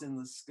stars in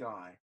the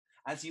sky,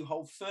 as you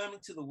hold firmly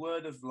to the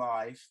word of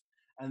life,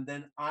 and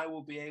then I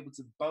will be able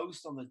to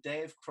boast on the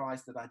day of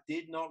Christ that I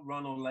did not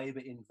run or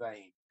labor in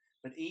vain.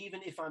 But even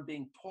if I'm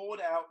being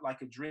poured out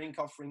like a drink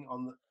offering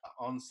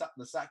on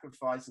the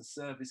sacrifice and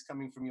service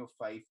coming from your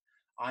faith,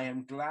 I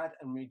am glad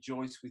and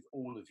rejoice with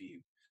all of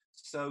you.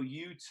 So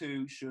you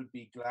too should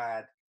be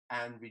glad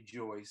and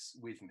rejoice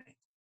with me.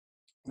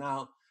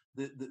 Now,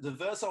 the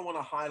verse I want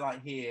to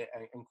highlight here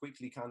and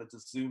quickly kind of to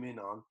zoom in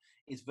on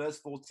is verse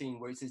 14,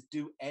 where it says,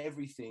 do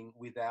everything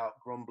without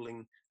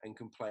grumbling and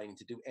complaining,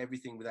 to do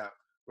everything without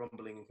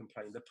grumbling and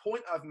complaining. The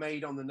point I've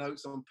made on the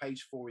notes on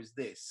page 4 is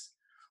this: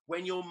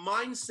 when your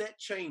mindset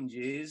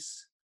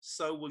changes,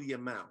 so will your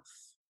mouth.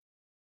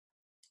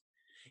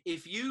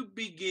 If you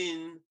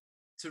begin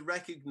to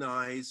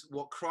recognize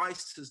what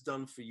Christ has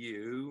done for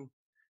you,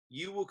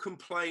 you will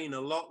complain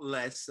a lot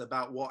less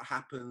about what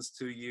happens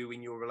to you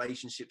in your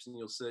relationships and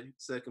your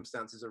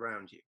circumstances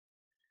around you.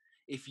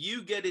 If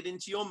you get it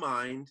into your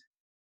mind,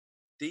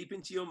 deep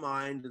into your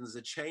mind, and there's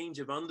a change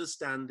of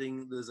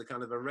understanding, there's a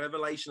kind of a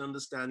revelation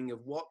understanding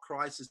of what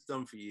Christ has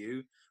done for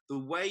you, the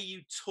way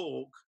you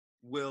talk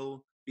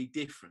will be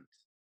different.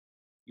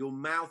 Your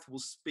mouth will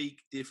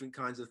speak different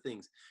kinds of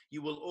things.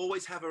 You will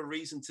always have a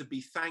reason to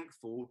be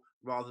thankful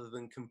rather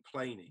than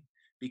complaining,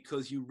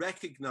 because you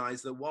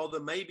recognize that while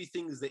there may be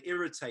things that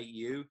irritate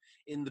you,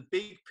 in the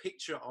big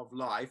picture of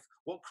life,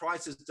 what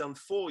Christ has done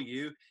for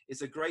you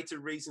is a greater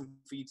reason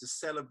for you to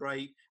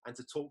celebrate and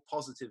to talk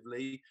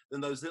positively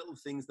than those little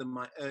things that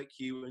might irk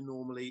you and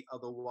normally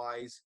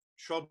otherwise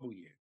trouble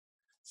you.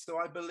 So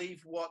I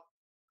believe what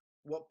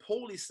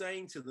Paul is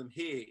saying to them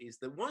here is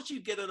that once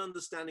you get an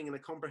understanding and a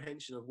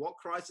comprehension of what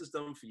Christ has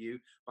done for you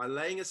by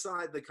laying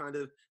aside the kind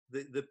of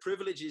the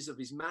privileges of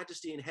his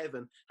majesty in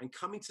heaven and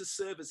coming to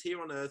serve us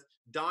here on earth,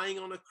 dying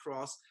on a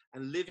cross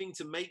and living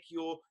to make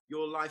your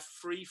life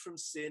free from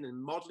sin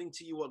and modeling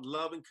to you what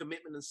love and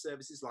commitment and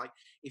service is like,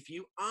 if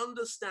you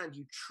understand,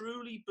 you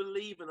truly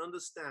believe and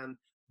understand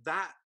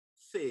that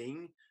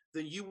thing,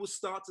 then you will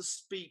start to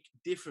speak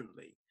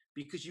differently,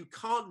 because you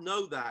can't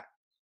know that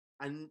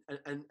and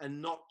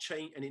not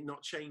change, and it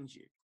not change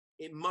you.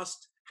 It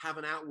must have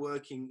an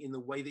outworking in the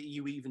way that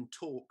you even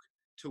talk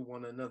to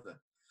one another.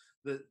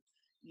 That,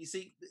 you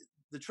see,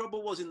 the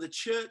trouble was in the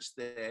church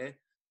there,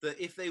 that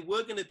if they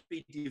were going to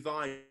be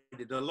divided,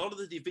 a lot of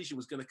the division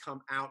was going to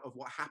come out of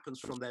what happens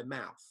from their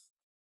mouth,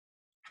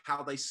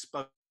 how they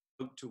spoke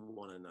to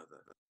one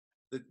another,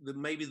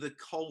 maybe the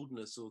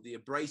coldness or the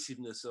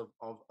abrasiveness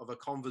of a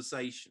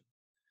conversation.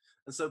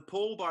 And so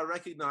Paul, by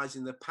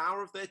recognizing the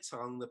power of their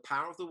tongue, the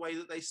power of the way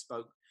that they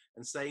spoke,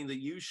 and saying that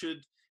you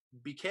should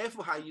be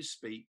careful how you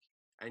speak,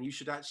 and you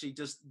should actually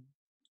just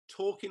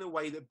talk in a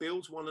way that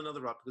builds one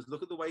another up, because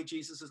look at the way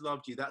Jesus has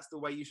loved you. That's the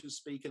way you should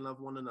speak and love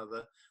one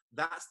another.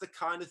 That's the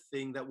kind of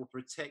thing that will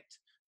protect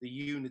the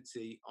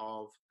unity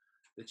of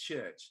the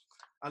church.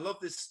 I love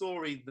this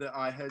story that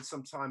I heard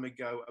some time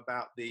ago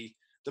about the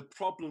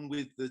problem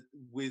with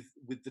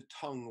the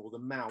tongue or the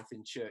mouth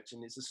in church.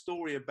 And it's a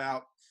story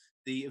about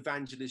the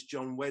evangelist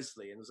John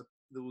Wesley. And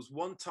there was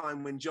one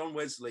time when John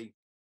Wesley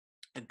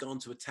had gone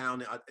to a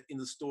town. In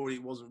the story,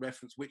 it wasn't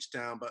referenced which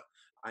town, but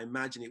I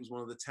imagine it was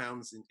one of the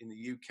towns in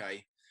the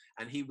UK.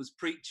 And he was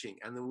preaching,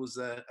 and there was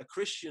a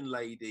Christian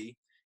lady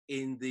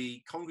in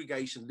the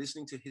congregation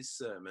listening to his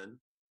sermon,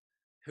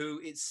 who,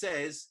 it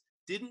says,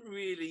 didn't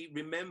really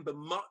remember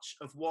much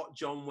of what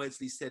John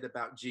Wesley said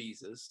about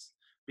Jesus,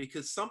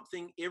 because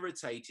something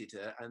irritated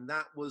her, and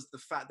that was the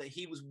fact that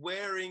he was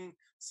wearing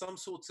some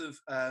sort of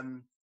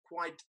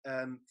quite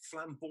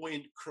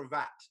flamboyant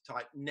cravat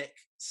type neck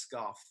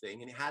scarf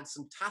thing, and it had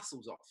some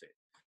tassels off it.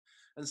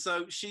 And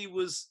so she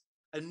was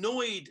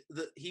annoyed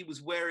that he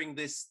was wearing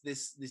this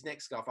neck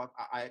scarf.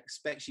 I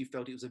expect she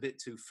felt it was a bit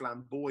too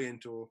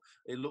flamboyant, or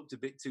it looked a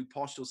bit too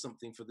posh or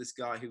something for this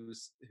guy who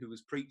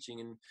was preaching,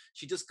 and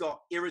she just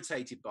got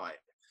irritated by it.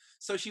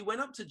 So she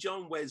went up to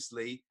John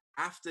Wesley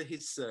after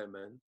his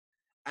sermon,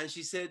 and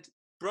she said,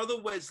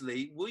 "Brother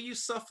Wesley, will you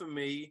suffer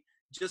me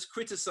just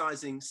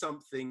criticizing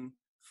something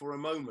for a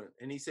moment?"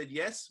 And he said,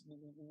 "Yes,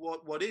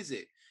 what is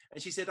it?"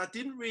 And she said, "I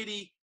didn't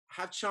really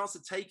have a chance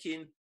to take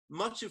in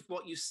much of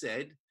what you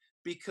said,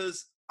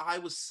 because I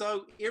was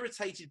so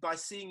irritated by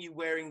seeing you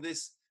wearing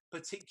this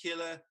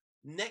particular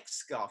neck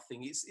scarf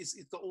thing. It's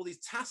got all these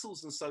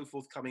tassels and so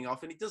forth coming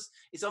off, and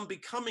it's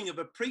unbecoming of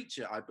a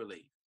preacher, I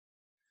believe."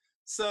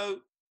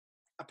 So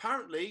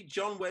apparently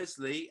John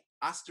Wesley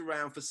asked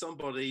around for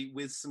somebody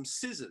with some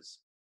scissors.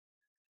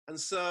 And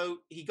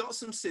so he got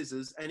some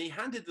scissors and he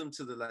handed them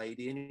to the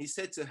lady, and he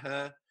said to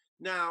her,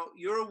 "Now,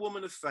 you're a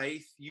woman of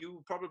faith.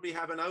 You probably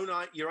have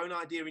your own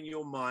idea in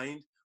your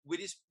mind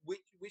which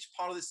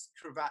part of this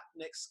cravat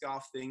neck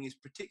scarf thing is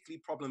particularly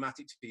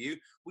problematic for you.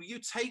 Will you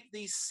take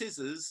these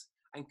scissors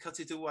and cut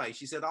it away?"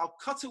 She said, "I'll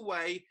cut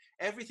away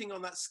everything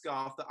on that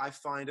scarf that I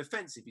find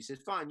offensive." He said,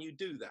 "Fine, you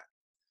do that."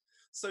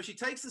 So she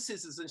takes the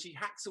scissors and she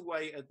hacks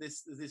away at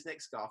this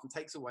neck scarf and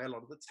takes away a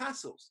lot of the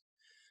tassels.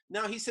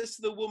 Now he says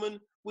to the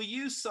woman, "Will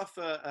you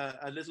suffer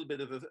a little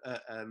bit of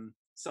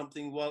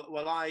something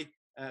while I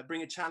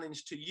bring a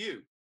challenge to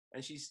you?"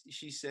 And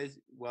she says,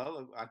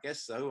 "Well, I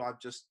guess so.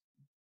 I've just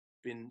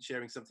been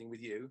sharing something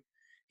with you.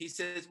 He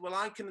says, well,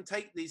 I can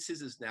take these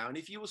scissors now, and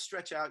if you will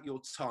stretch out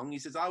your tongue, he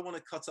says, I want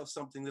to cut off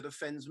something that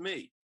offends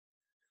me.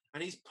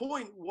 And his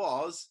point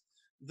was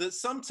that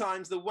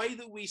sometimes the way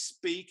that we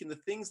speak and the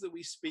things that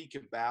we speak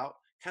about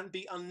can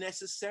be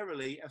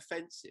unnecessarily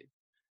offensive.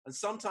 And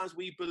sometimes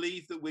we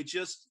believe that we're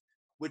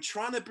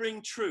trying to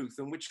bring truth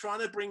and we're trying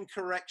to bring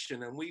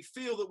correction, and we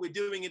feel that we're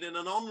doing it in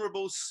an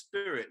honorable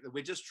spirit, that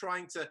we're just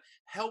trying to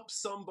help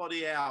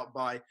somebody out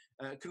by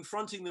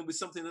confronting them with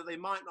something that they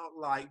might not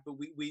like, but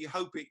we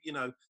hope it,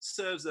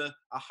 serves a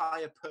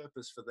higher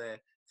purpose for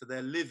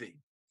their living.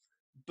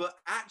 But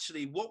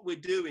actually what we're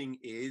doing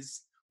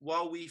is,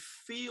 while we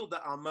feel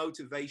that our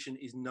motivation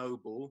is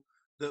noble,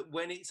 that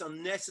when it's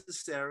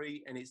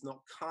unnecessary and it's not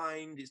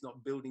kind, it's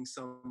not building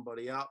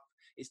somebody up,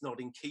 it's not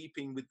in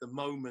keeping with the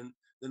moment,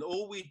 then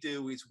all we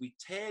do is we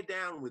tear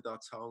down with our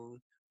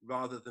tongue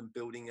rather than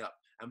building up.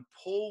 And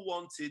Paul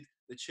wanted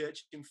the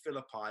church in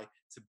Philippi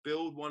to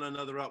build one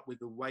another up with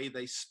the way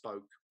they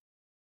spoke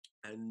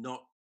and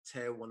not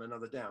tear one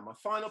another down. My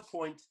final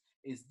point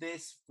is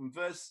this. From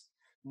verse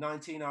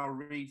 19, I'll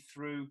read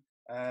through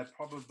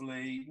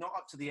probably not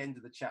up to the end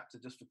of the chapter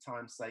just for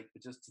time's sake,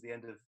 but just to the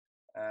end of,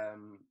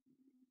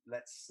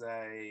 let's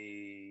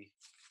say,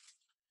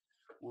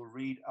 we'll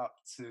read up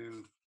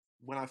to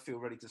when I feel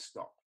ready to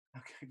stop.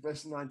 Okay,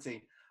 verse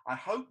 19. I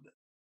hope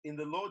in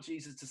the Lord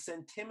Jesus to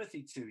send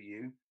Timothy to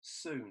you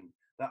soon,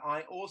 that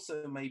I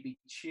also may be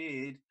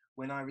cheered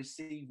when I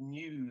receive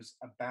news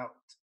about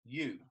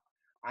you.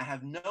 I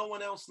have no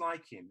one else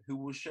like him who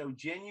will show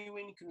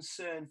genuine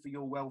concern for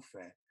your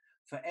welfare.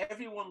 For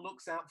everyone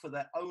looks out for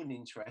their own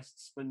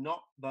interests, but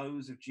not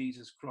those of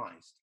Jesus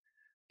Christ.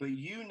 But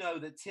you know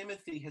that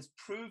Timothy has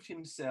proved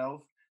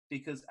himself,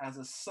 because as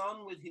a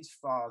son with his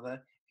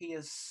father, he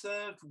has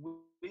served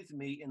with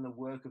me in the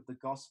work of the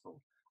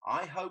gospel.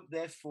 I hope,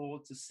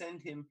 therefore, to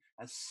send him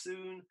as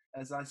soon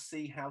as I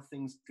see how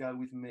things go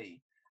with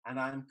me. And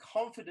I am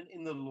confident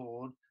in the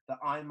Lord that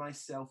I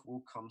myself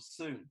will come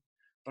soon.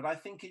 But I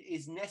think it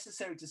is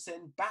necessary to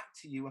send back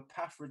to you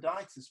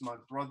Epaphroditus, my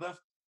brother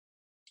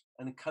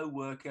and a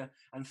co-worker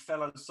and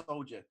fellow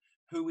soldier,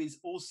 who is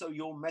also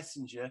your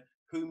messenger,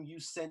 whom you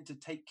sent to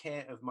take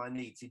care of my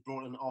needs. He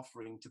brought an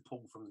offering to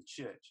Paul from the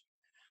church.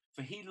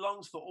 For he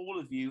longs for all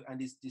of you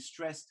and is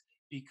distressed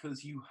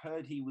because you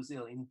heard he was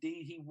ill.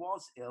 Indeed, he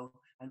was ill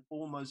and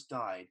almost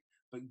died.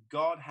 But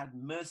God had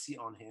mercy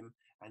on him,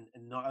 and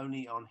not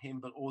only on him,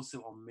 but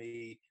also on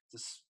me, to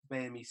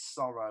spare me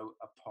sorrow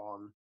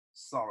upon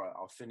sorrow.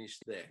 I'll finish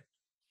there.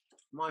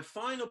 My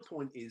final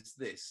point is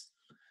this,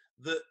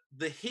 that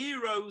the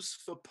heroes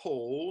for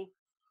Paul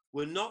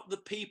were not the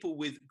people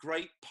with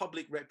great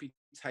public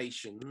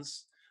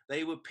reputations.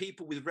 They were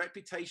people with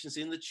reputations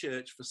in the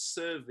church for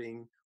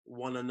serving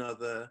one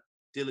another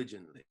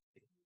diligently.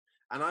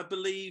 And I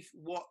believe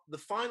what the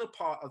final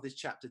part of this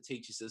chapter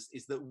teaches us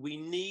is that we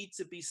need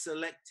to be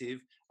selective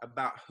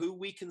about who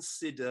we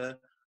consider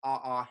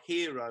are our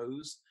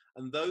heroes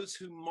and those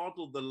who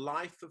model the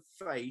life of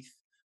faith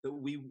that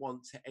we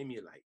want to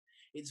emulate.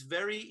 It's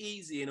very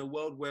easy in a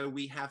world where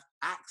we have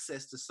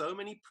access to so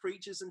many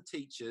preachers and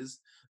teachers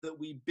that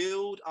we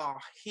build our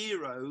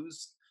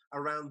heroes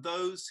around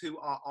those who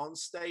are on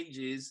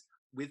stages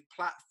with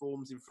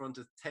platforms in front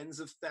of tens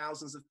of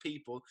thousands of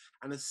people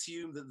and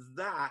assume that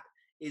that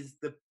is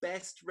the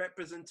best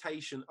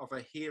representation of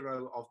a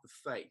hero of the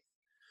faith.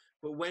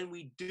 But when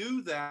we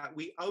do that,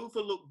 we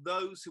overlook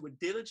those who are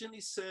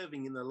diligently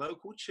serving in the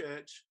local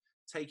church,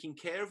 taking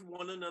care of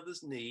one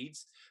another's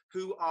needs,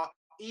 who are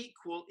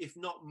equal, if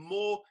not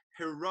more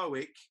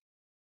heroic,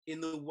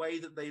 in the way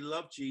that they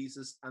love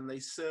Jesus and they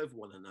serve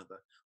one another.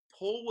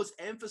 Paul was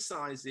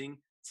emphasizing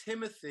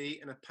Timothy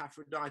and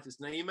Epaphroditus.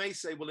 Now, you may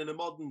say, well, in a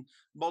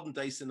modern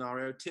day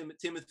scenario,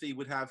 Timothy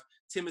would have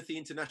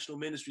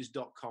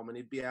timothyinternationalministries.com and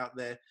he'd be out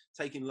there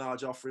taking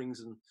large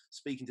offerings and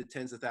speaking to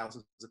tens of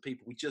thousands of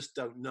people. We just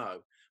don't know.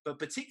 But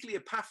particularly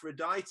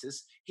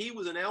Epaphroditus, he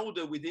was an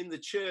elder within the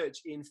church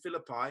in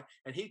Philippi,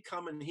 and he'd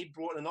come and he'd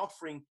brought an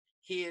offering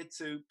here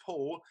to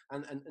Paul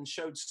and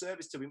showed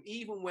service to him.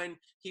 Even when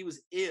he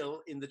was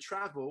ill in the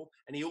travel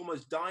and he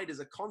almost died as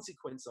a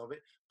consequence of it,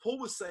 Paul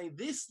was saying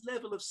this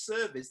level of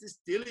service, this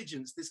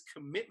diligence, this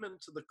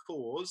commitment to the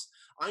cause,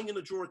 I'm going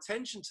to draw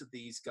attention to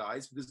these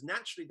guys because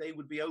naturally they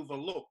would be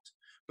overlooked.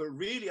 But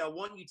really, I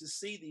want you to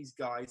see these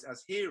guys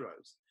as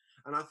heroes.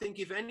 And I think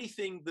if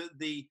anything that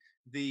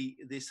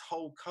this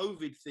whole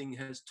COVID thing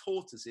has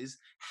taught us is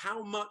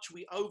how much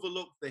we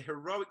overlook the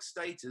heroic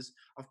status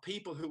of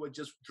people who are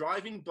just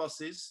driving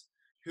buses,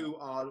 who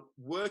are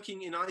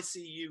working in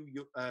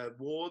ICU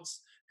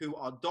wards, who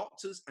are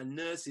doctors and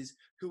nurses,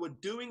 who are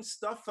doing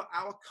stuff for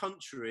our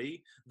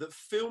country that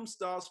film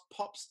stars,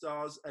 pop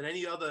stars, and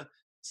any other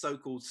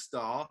so-called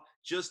star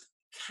just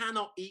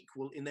cannot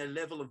equal in their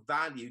level of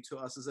value to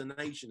us as a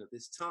nation at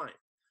this time.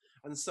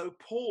 And so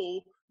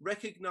Paul,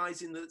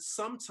 recognizing that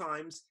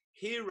sometimes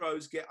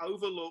heroes get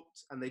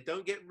overlooked and they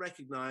don't get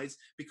recognized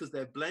because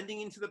they're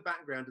blending into the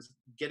background,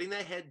 getting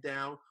their head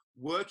down,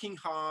 working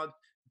hard,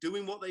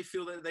 doing what they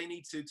feel that they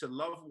need to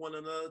love one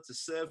another, to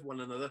serve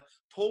one another.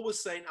 Paul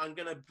was saying, I'm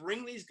going to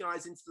bring these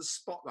guys into the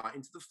spotlight,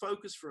 into the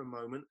focus for a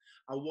moment.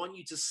 I want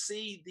you to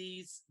see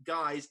these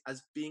guys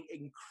as being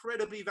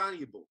incredibly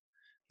valuable.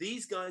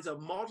 These guys are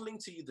modeling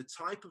to you the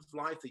type of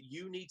life that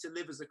you need to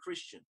live as a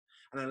Christian.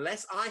 And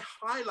unless I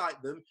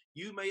highlight them,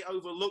 you may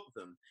overlook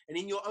them. And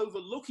in your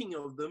overlooking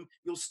of them,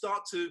 you'll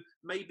start to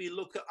maybe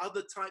look at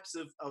other types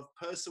of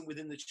person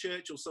within the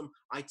church or some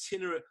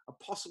itinerant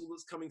apostle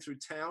that's coming through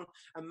town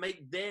and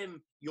make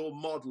them your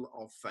model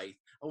of faith.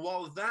 And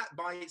while that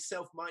by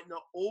itself might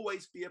not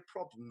always be a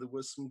problem, there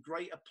were some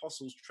great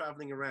apostles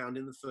traveling around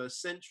in the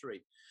first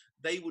century.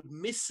 They would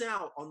miss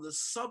out on the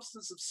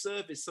substance of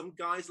service some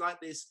guys like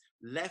this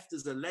left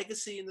as a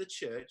legacy in the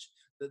church,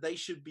 that they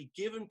should be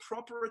given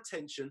proper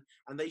attention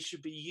and they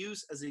should be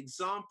used as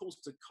examples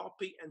to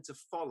copy and to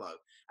follow.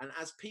 And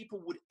as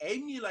people would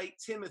emulate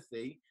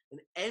Timothy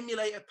and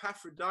emulate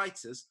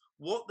Epaphroditus,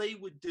 what they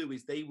would do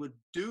is they would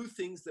do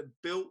things that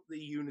built the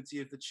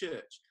unity of the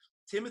church.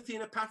 Timothy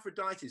and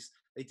Epaphroditus,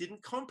 they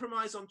didn't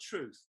compromise on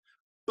truth,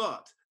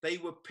 but they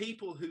were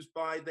people whose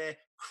by their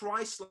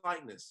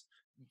Christ-likeness,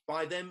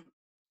 by them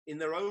in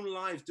their own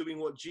lives doing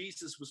what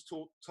Jesus was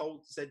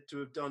said to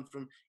have done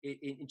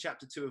in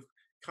chapter 2 of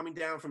coming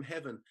down from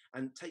heaven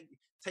and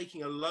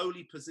taking a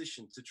lowly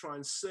position to try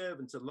and serve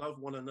and to love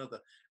one another.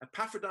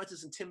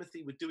 Epaphroditus and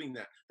Timothy were doing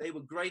that. They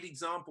were great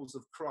examples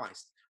of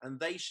Christ, and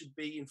they should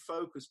be in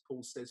focus,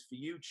 Paul says, for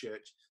you,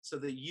 church, so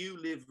that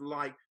you live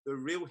like the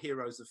real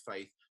heroes of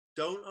faith.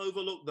 Don't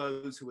overlook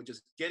those who are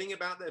just getting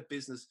about their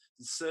business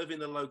and serving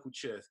the local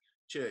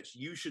church.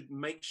 You should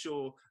make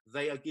sure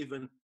they are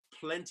given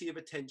plenty of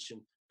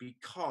attention,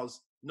 because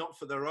not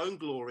for their own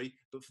glory,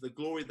 but for the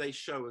glory they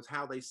show of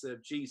how they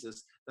serve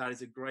Jesus. That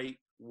is a great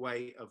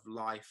way of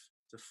life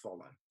to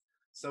follow.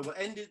 So we'll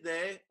end it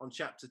there on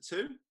chapter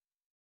 2,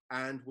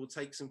 and we'll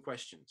take some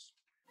questions.